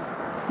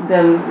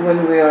then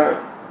when we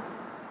are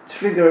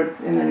triggered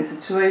in any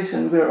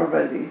situation, we're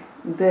already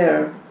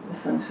there,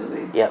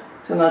 essentially. Yep.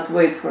 To not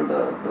wait for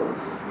those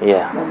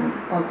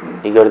moments.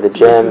 Okay. You go to the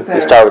gym,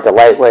 you start with the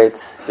light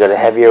weights, you go to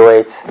heavier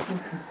weights.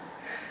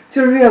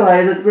 To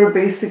realize that we're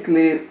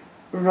basically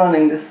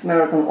running this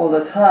marathon all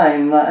the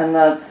time, and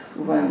not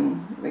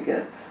when we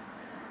get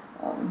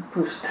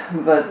pushed,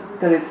 but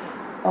that it's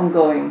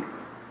ongoing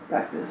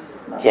practice.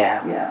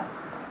 Yeah.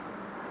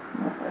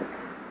 Not like,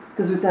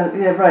 because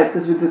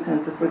we do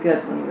tend to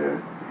forget when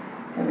we're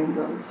having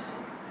those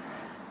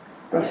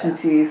brushing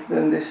teeth,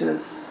 doing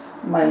dishes,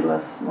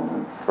 mindless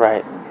moments.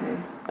 Right. Okay.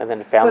 And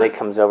then family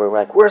comes over, we're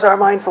like, where's our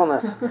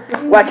mindfulness?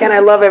 Why can't I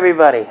love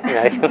everybody?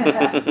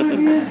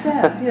 Maybe it's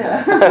that,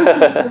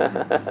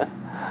 yeah.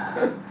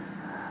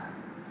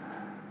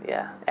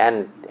 Yeah,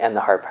 and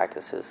the heart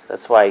practices.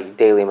 That's why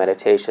daily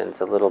meditation's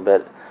a little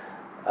bit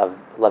of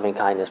loving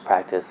kindness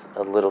practice,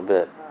 a little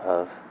bit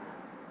of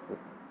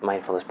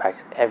mindfulness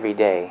practice every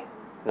day,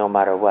 no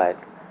matter what,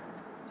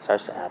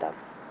 starts to add up.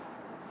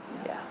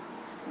 Yeah.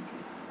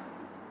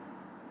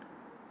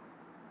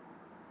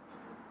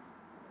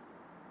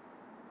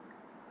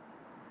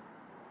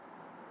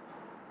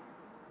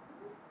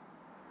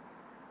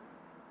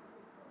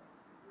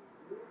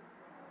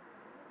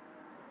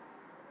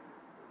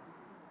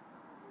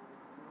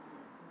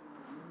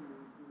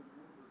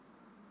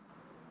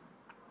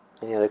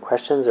 Any other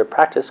questions or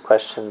practice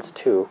questions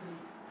too?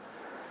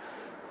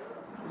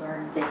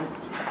 Learn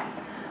things.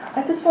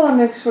 I just want to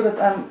make sure that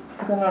I'm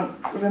gonna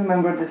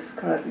remember this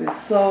correctly.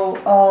 So,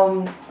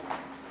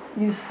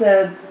 you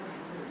said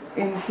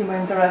in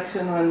human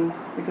interaction when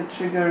we get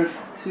triggered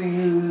to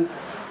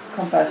use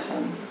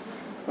compassion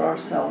for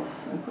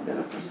ourselves and for the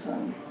other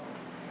person.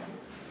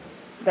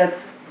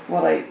 That's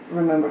what I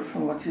remembered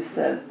from what you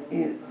said.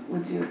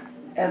 Would you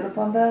add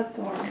upon that,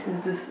 or is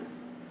this?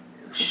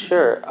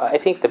 Sure. I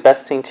think the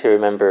best thing to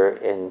remember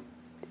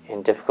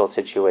in difficult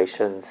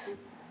situations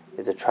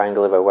is a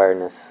triangle of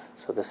awareness.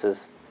 So this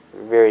is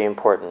very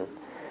important,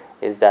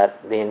 is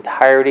that the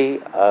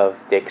entirety of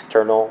the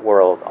external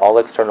world, all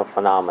external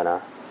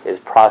phenomena, is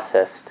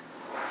processed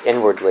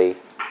inwardly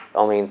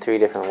only in three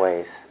different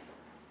ways: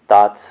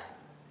 thoughts,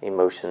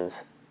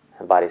 emotions,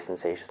 and body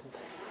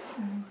sensations.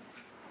 Mm-hmm.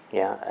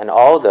 Yeah, and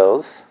all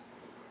those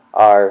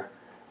are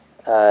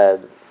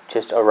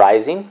just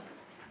arising,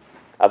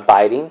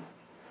 abiding,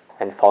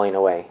 and falling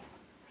away.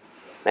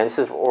 And this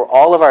is where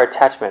all of our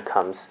attachment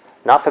comes,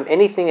 not from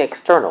anything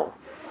external,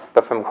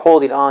 but from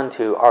holding on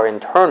to our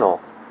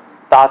internal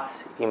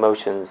thoughts,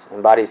 emotions,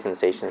 and body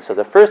sensations. So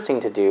the first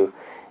thing to do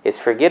is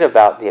forget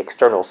about the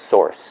external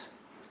source,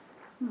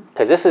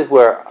 because this is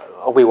where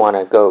we want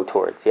to go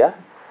towards, yeah?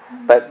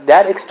 But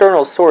that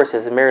external source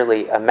is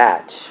merely a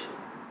match.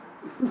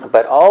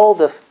 But all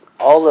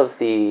of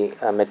the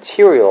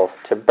material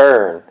to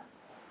burn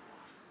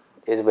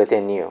is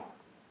within you,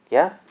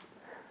 yeah?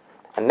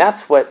 And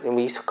that's what, and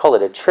we call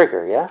it a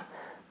trigger, yeah?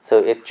 So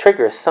it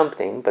triggers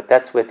something, but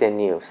that's within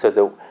you.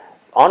 So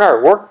on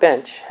our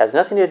workbench has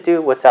nothing to do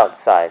with what's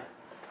outside.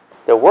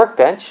 The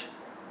workbench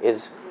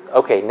is,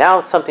 okay,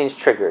 now something's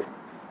triggered.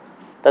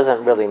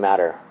 Doesn't really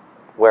matter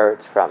where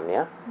it's from,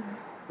 yeah? Mm-hmm.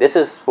 This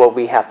is what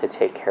we have to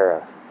take care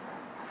of.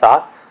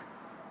 Thoughts,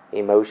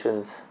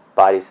 emotions,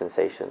 body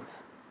sensations.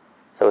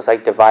 So it's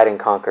like divide and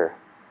conquer,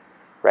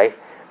 right?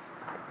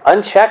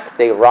 Unchecked,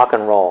 they rock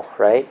and roll,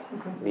 right?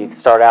 Mm-hmm. You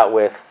start out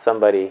with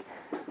somebody,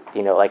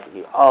 you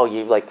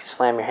like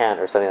slam your hand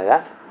or something like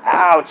that.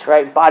 Ouch,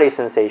 right? Body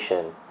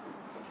sensation.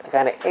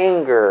 kind of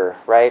anger,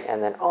 right?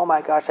 And then, oh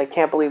my gosh, I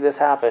can't believe this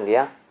happened,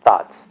 yeah?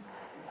 Thoughts.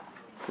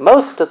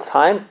 Most of the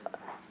time,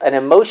 an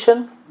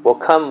emotion will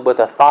come with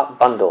a thought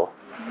bundle.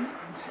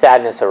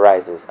 Sadness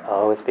arises.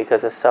 Oh, it's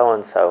because of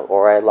so-and-so,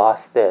 or I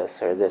lost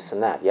this, or this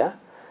and that, yeah?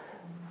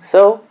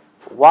 So,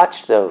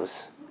 watch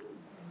those.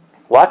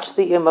 Watch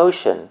the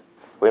emotion.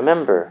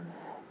 Remember,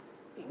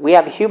 we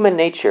have human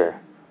nature.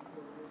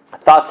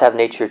 Thoughts have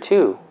nature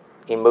too.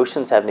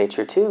 Emotions have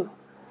nature too.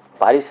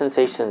 Body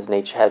sensations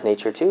have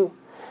nature too.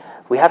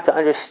 We have to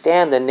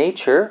understand the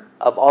nature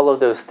of all of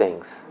those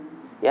things.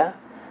 Yeah?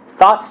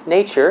 Thought's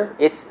nature,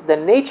 it's the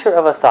nature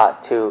of a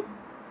thought to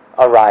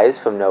arise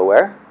from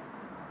nowhere,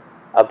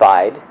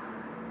 abide,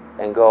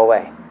 and go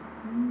away.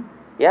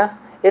 Yeah?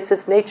 It's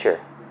its nature.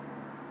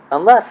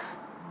 Unless,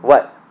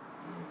 what?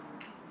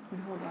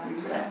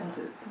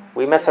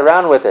 We mess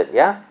around with it,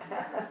 yeah?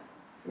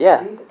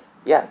 Yeah.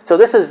 Yeah. So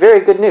this is very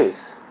good news.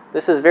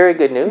 This is very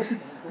good news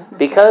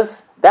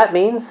because that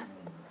means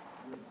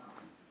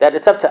that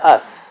it's up to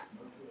us.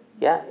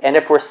 Yeah? And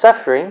if we're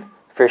suffering,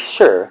 for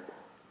sure,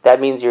 that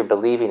means you're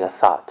believing a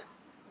thought.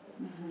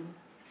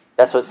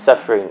 That's what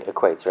suffering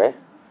equates, right?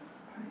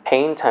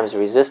 Pain times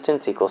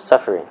resistance equals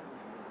suffering.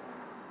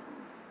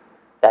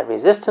 That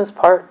resistance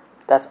part,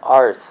 that's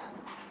ours.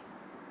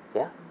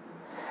 Yeah?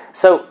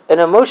 So an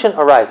emotion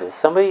arises.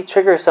 Somebody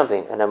triggers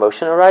something. An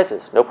emotion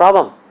arises. No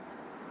problem.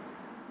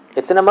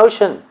 It's an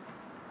emotion.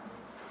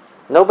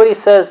 Nobody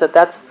says that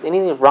that's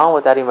anything wrong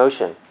with that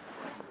emotion.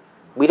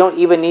 We don't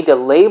even need to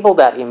label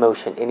that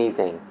emotion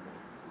anything.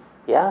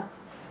 Yeah?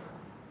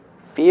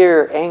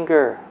 Fear,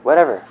 anger,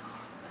 whatever.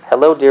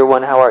 Hello, dear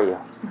one, how are you?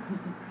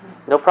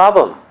 No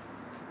problem.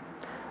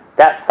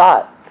 That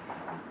thought,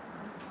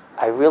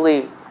 I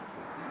really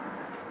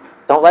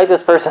don't like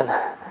this person.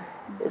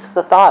 It's just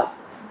a thought.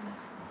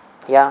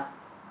 Yeah?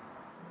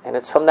 And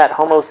it's from that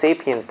Homo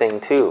sapien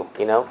thing too,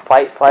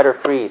 fight, flight, or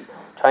freeze,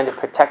 trying to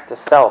protect the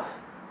self.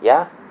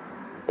 Yeah?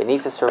 It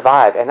needs to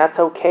survive, and that's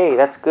okay.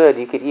 That's good.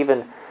 You could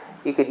even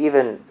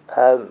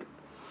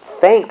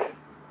thank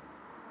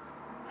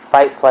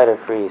fight, flight, or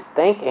freeze.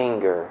 Thank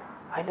anger.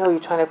 I know you're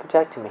trying to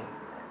protect me.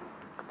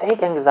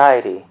 Thank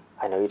anxiety.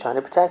 I know you're trying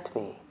to protect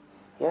me.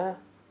 Yeah?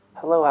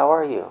 Hello, how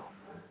are you?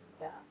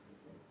 Yeah.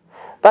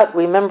 But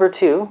remember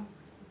too,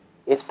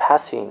 it's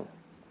passing.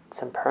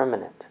 It's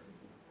impermanent.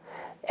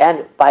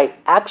 And by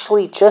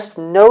actually just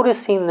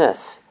noticing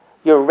this,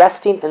 you're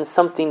resting in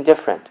something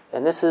different.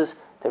 And this is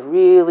the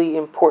really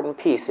important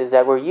piece, is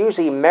that we're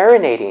usually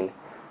marinating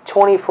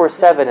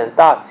 24/7 in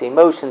thoughts,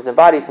 emotions, and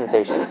body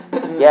sensations.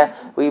 Yeah?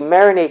 We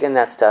marinate in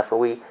that stuff,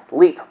 and we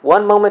leap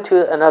one moment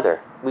to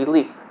another. We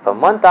leap from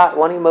one thought,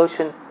 one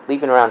emotion,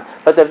 leaping around.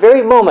 But the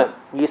very moment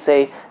you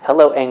say,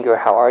 hello, anger,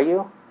 how are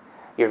you?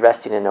 You're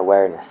resting in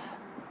awareness.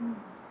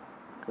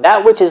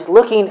 That which is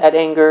looking at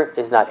anger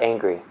is not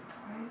angry.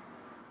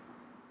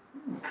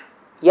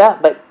 Yeah,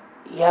 but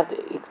you have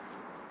to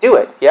do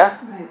it, yeah?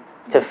 Right.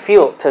 To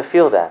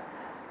feel that.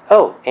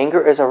 Oh,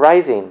 anger is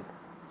arising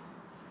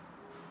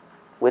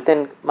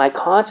within my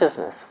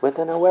consciousness,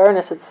 within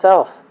awareness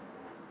itself.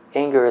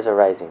 Anger is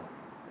arising.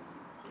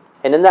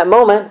 And in that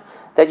moment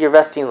that you're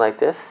resting like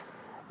this,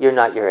 you're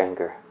not your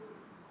anger.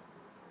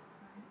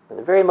 In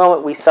the very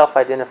moment we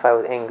self-identify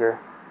with anger,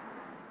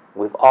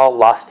 we've all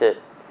lost it.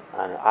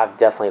 I've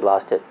definitely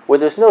lost it. Where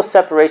there's no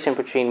separation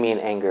between me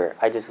and anger,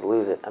 I just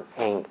lose it.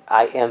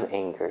 I am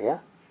anger, yeah?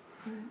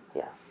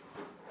 Yeah.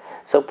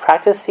 So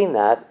practicing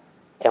that,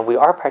 and we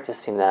are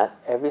practicing that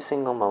every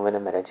single moment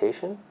of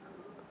meditation,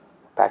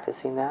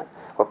 practicing that,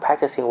 we're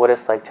practicing what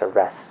it's like to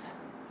rest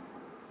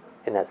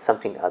in that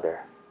something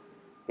other.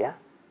 Yeah?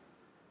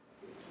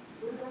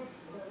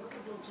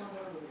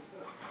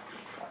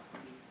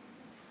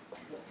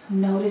 So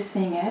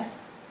noticing it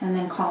and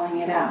then calling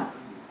it out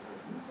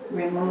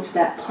removes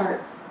that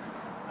part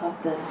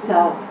of the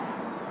self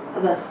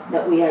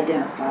that we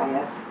identify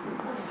as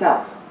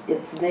self.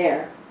 It's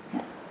there.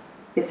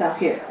 It's out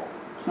here.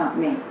 It's not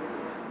me.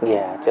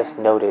 Yeah, just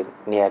noting.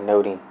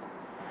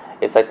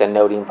 It's like the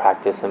noting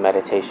practice in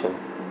meditation.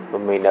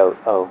 When we note,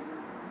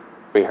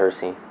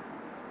 rehearsing,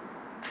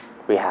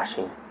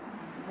 rehashing,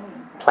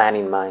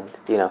 planning mind,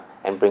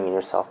 and bringing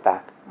yourself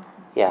back.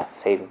 Yeah,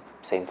 same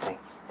thing.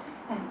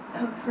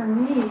 And for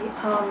me,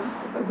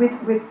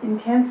 with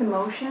intense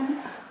emotion,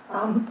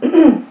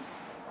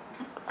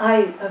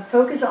 I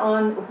focus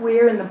on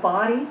where in the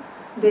body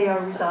they are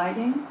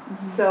residing.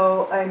 Mm-hmm.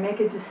 So I make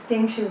a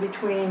distinction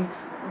between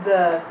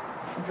the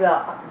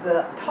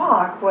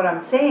talk, what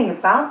I'm saying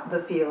about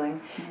the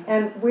feeling,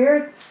 and where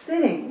it's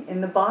sitting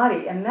in the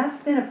body. And that's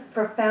been a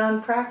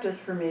profound practice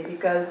for me,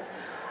 because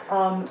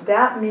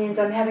that means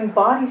I'm having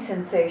body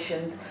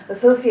sensations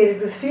associated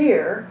with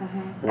fear,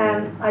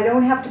 and I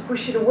don't have to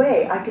push it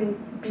away. I can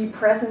be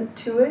present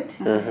to it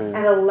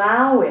and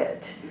allow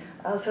it.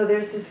 So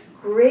there's this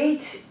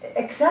great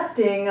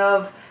accepting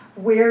of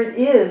where it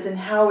is and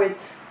how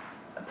it's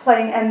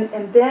playing,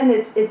 and then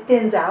it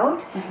thins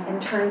out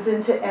and turns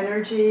into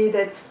energy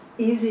that's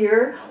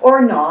easier or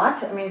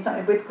not. I mean,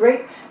 with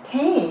great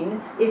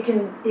pain, it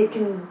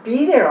can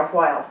be there a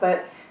while,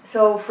 but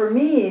So for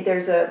me,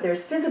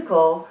 there's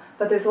physical,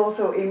 but there's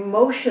also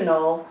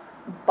emotional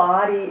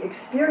body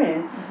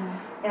experience,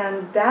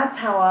 and that's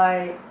how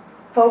I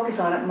focus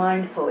on it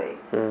mindfully.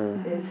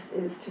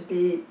 Is to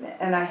be,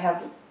 and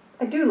I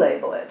do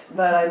label it,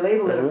 but I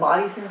label it a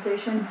body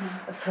sensation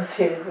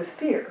associated with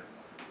fear.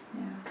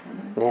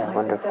 Yeah,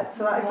 wonderful.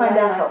 So I find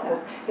that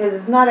helpful because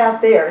it's not out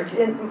there. It's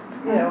in,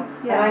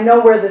 and I know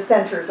where the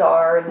centers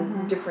are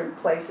in different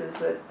places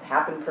that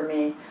happen for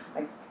me.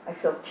 I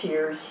feel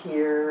tears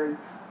here and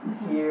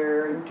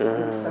here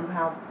and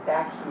somehow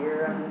back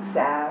here. I'm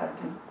sad.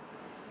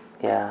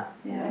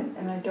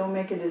 And I don't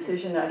make a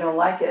decision. I don't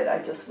like it. I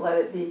just let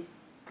it be.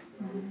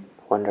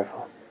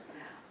 Wonderful.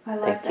 I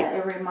like Thank that.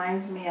 It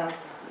reminds me of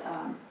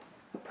a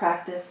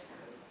practice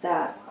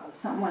that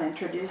someone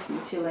introduced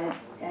me to,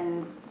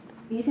 and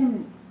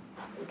even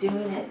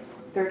doing it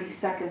 30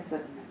 seconds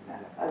at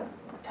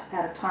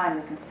a time,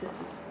 the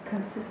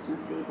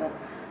consistency, but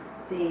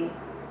the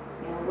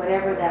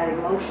whatever that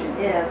emotion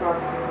is, or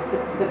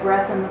the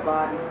breath in the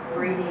body,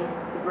 breathing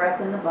the breath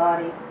in the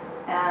body,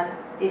 and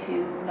if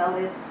you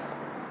notice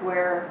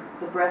where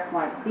the breath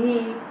might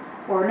be,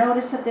 or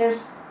notice if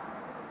there's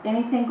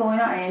anything going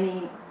on,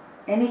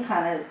 any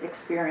kind of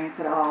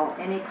experience at all,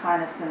 any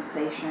kind of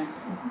sensation,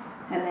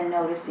 and then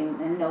noticing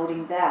and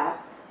noting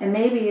that. And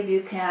maybe if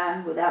you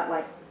can, without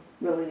like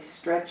really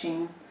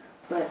stretching,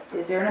 but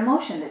is there an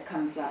emotion that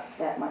comes up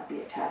that might be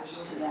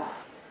attached to that?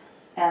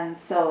 And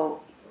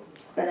so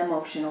an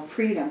emotional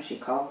freedom, she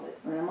calls it,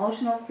 an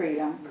emotional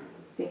freedom,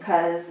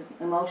 because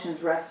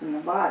emotions rest in the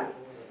body.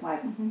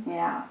 Like, it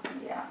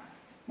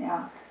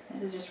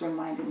just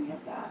reminded me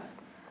of that.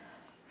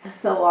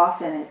 So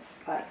often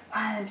it's like,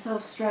 I am so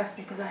stressed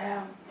because I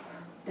have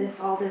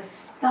all this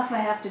stuff I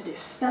have to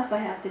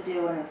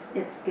do, and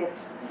it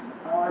gets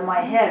all in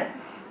my head.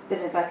 But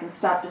if I can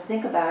stop to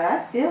think about it,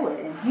 I feel it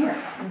in here.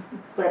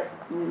 But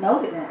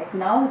note it and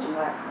acknowledging,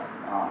 like,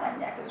 oh, my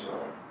neck is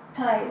really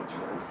tight, it's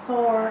really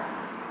sore.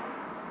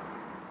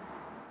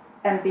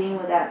 And being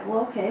with that,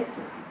 well, okay,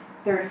 so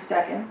 30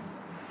 seconds,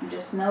 and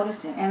just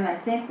noticing. And I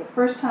think the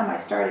first time I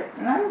started,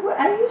 and I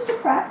used to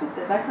practice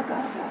this, I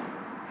forgot about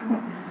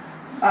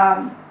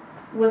it,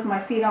 with my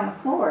feet on the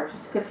floor,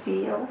 just could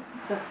feel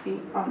the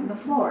feet on the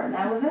floor, and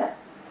that was it.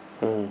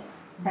 And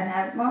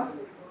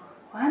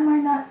why am I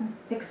not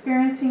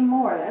experiencing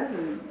more? That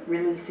doesn't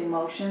release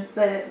emotions,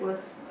 but it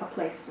was a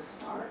place to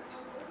start.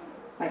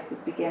 Like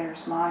with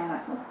beginner's mind,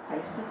 like, a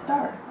place to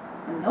start.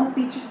 And don't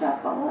beat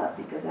yourself all up,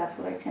 because that's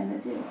what I tend to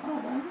do. Oh,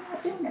 well, you're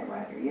not doing it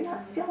right, or you're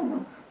not feeling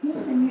them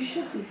more than you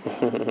should be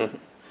feeling.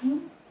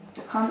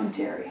 The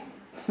commentary.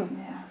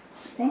 Yeah.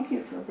 Thank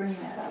you for bringing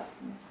that up.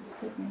 It's a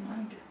good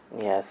reminder.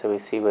 Yeah, so we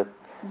see with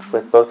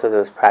both of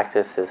those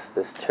practices,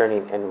 this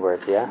turning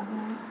inward,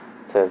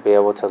 to be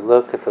able to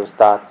look at those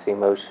thoughts,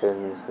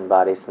 emotions, and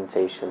body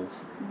sensations,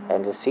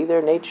 and to see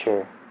their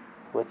nature.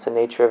 What's the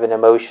nature of an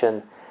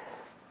emotion?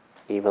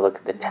 You even look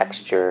at the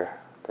texture,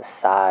 the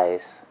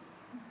size.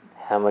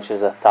 How much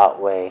does a thought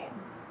weigh?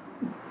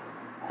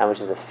 How much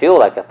does it feel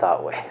like a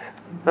thought weighs?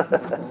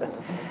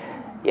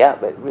 Yeah,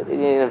 but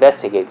really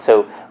investigate.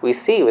 So we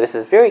see this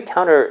is very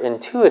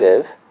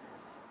counterintuitive,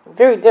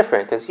 very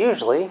different, because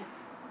usually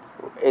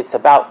it's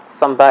about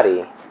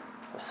somebody,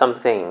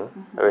 something,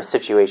 or a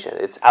situation.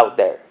 It's out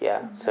there,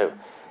 So,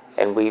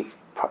 and we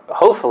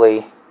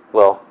hopefully,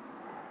 well,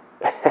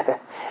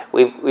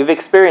 we've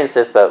experienced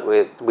this, but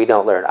we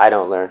don't learn. I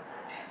don't learn.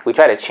 We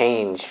try to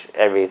change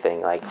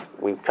everything. Like,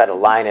 we try to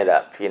line it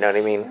up. You know what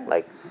I mean?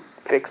 Like,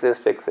 fix this.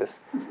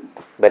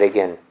 But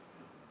again,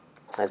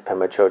 as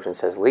Pema Chodron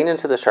says, lean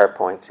into the sharp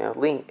points.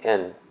 Lean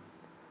in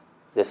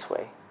this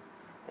way.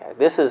 Yeah,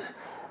 this is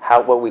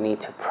what we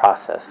need to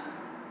process.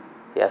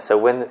 Yeah,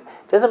 so it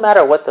doesn't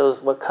matter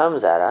what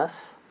comes at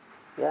us.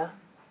 Yeah,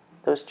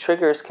 those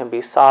triggers can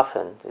be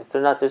softened.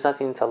 There's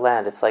nothing to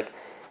land. It's like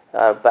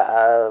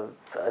a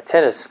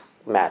tennis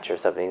match or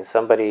something.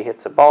 Somebody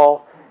hits a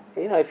ball.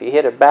 If you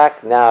hit it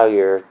back, now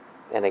you're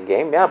in a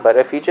game. Yeah, but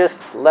if you just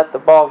let the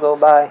ball go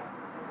by,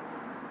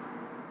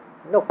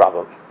 no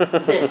problem.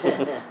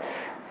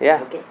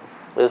 Yeah, Okay.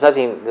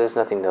 there's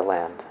nothing to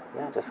land.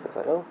 Yeah, just goes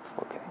like, oh,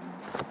 okay,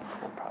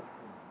 no problem.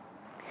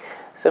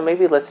 So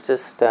maybe let's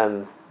just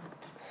spend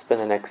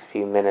the next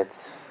few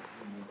minutes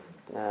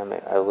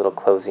a little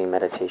closing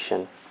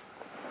meditation.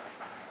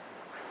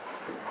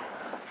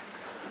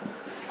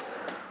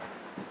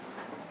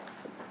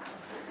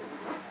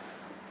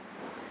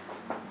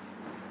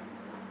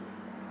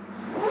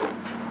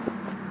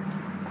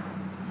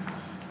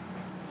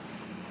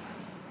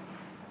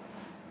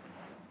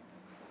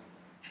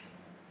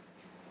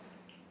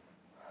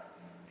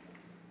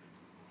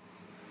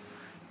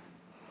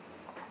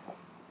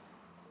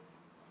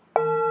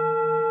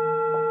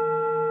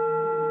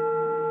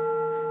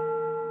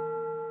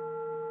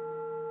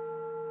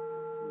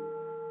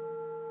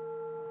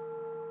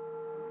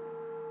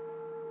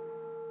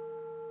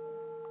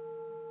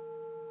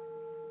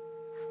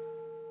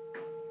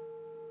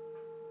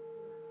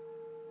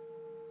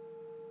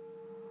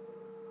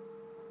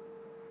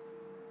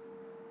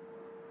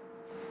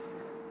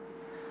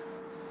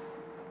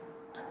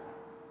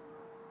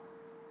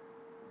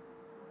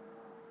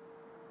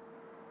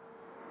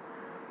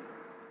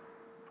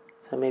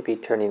 So maybe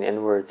turning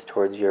inwards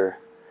towards your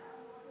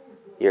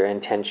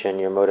intention,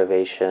 your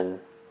motivation,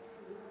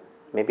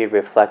 maybe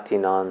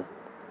reflecting on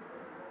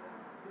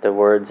the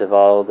words of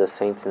all the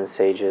saints and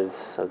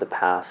sages of the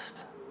past,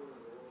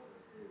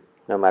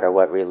 no matter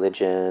what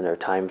religion or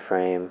time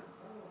frame.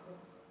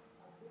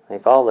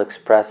 They've all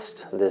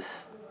expressed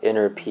this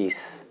inner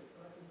peace.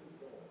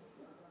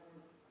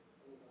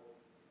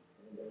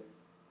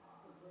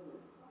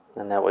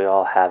 And that we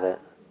all have it.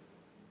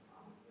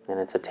 And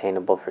it's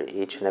attainable for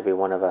each and every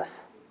one of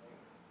us.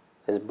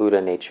 As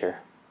Buddha nature.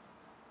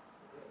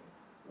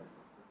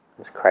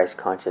 As Christ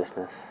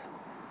consciousness.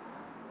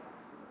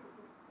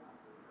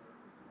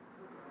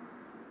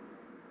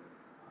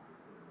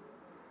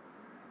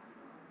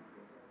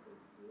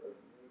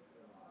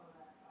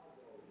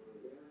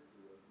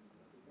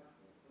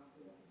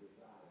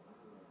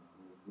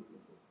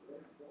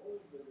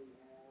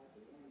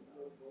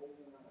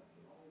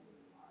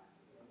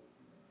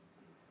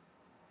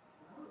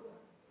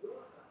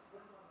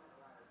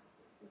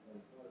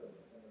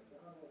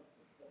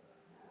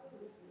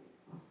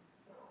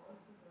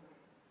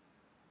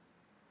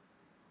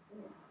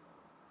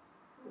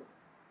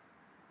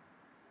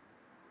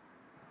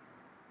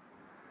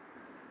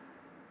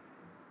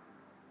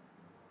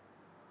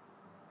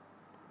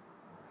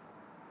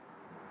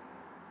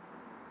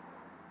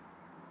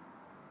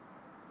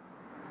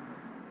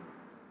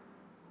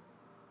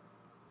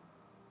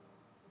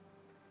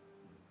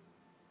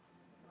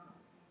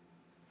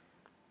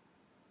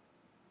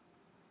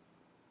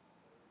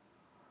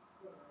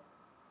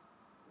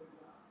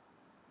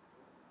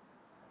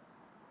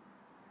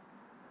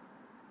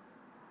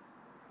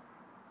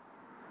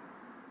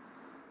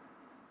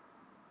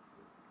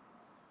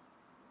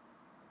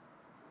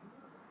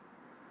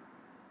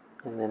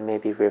 And then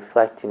maybe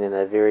reflecting in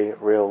a very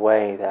real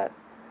way that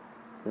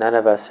none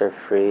of us are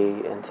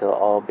free until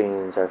all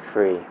beings are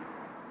free.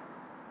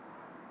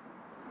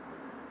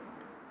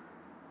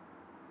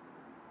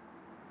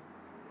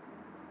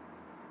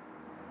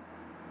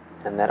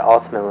 And that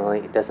ultimately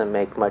it doesn't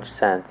make much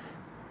sense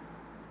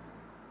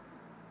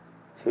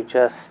to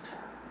just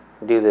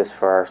do this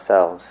for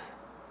ourselves.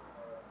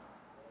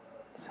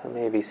 So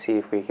maybe see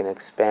if we can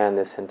expand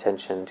this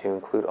intention to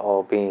include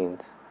all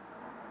beings.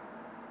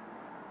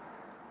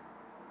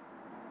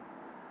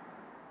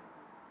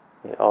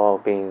 May all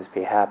beings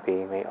be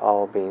happy. May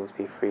all beings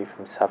be free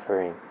from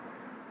suffering.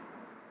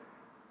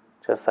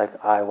 Just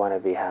like I want to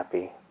be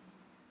happy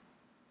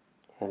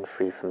and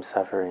free from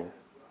suffering.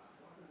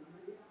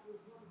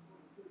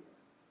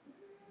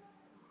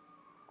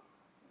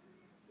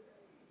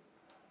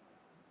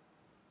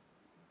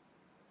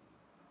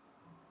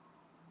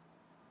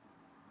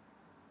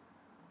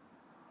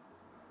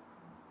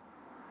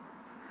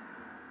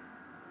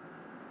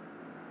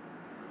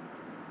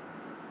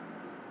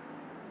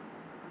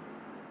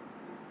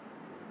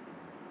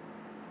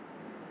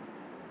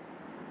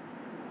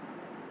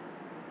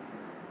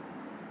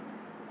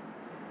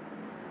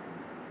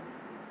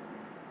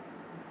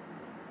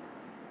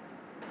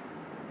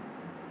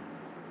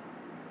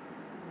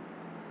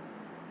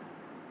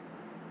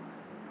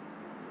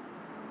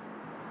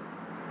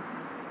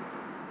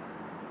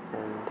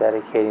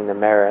 Dedicating the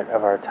merit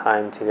of our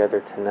time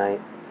together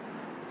tonight,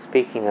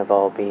 speaking of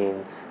all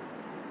beings,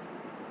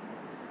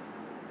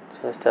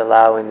 just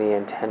allowing the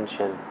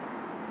intention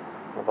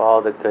of all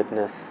the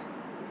goodness,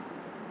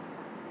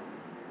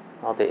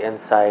 all the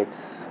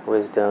insights,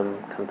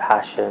 wisdom,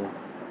 compassion,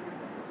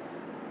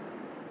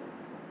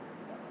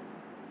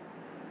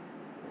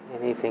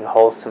 anything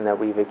wholesome that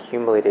we've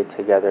accumulated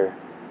together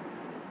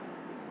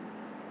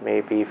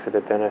may be for the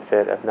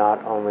benefit of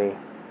not only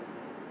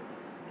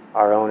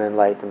our own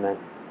enlightenment,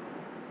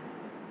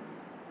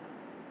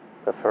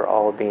 but for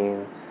all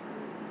beings.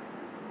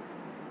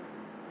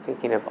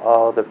 Thinking of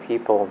all the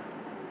people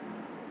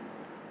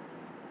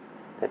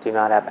that do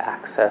not have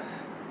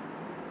access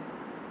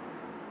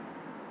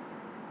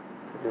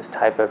to this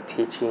type of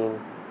teaching,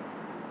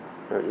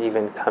 or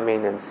even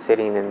coming and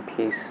sitting in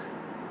peace.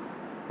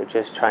 They're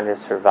just trying to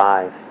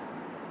survive.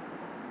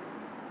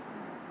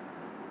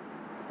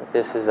 But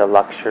this is a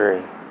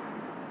luxury.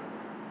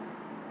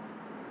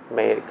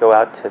 May it go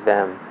out to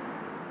them,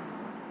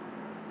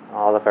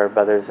 all of our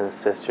brothers and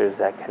sisters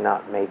that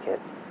cannot make it.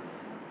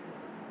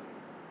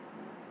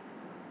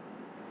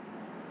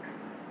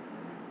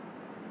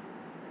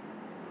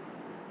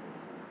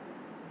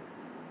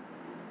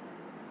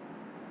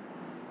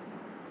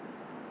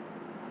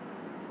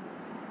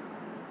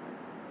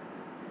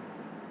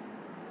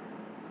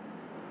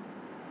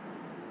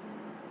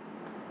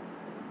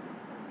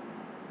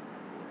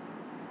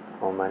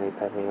 Om Mani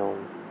Padme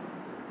Hum.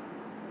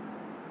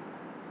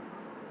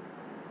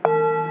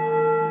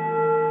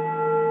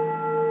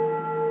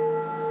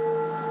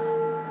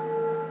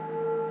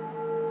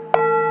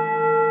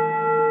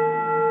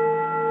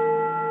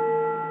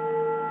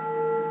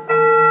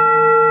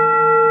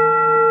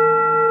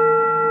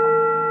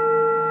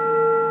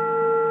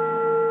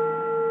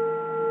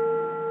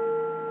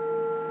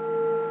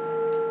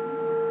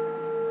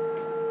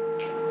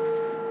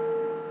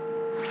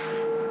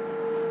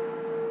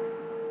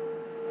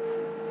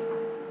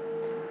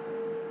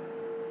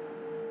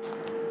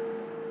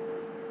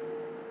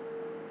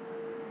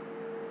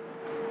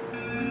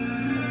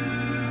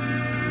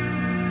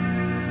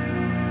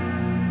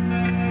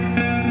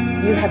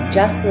 You have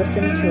just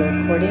listened to a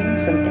recording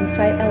from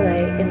Insight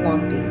LA in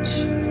Long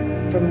Beach.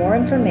 For more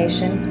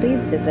information,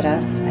 please visit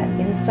us at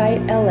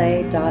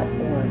insightla.org.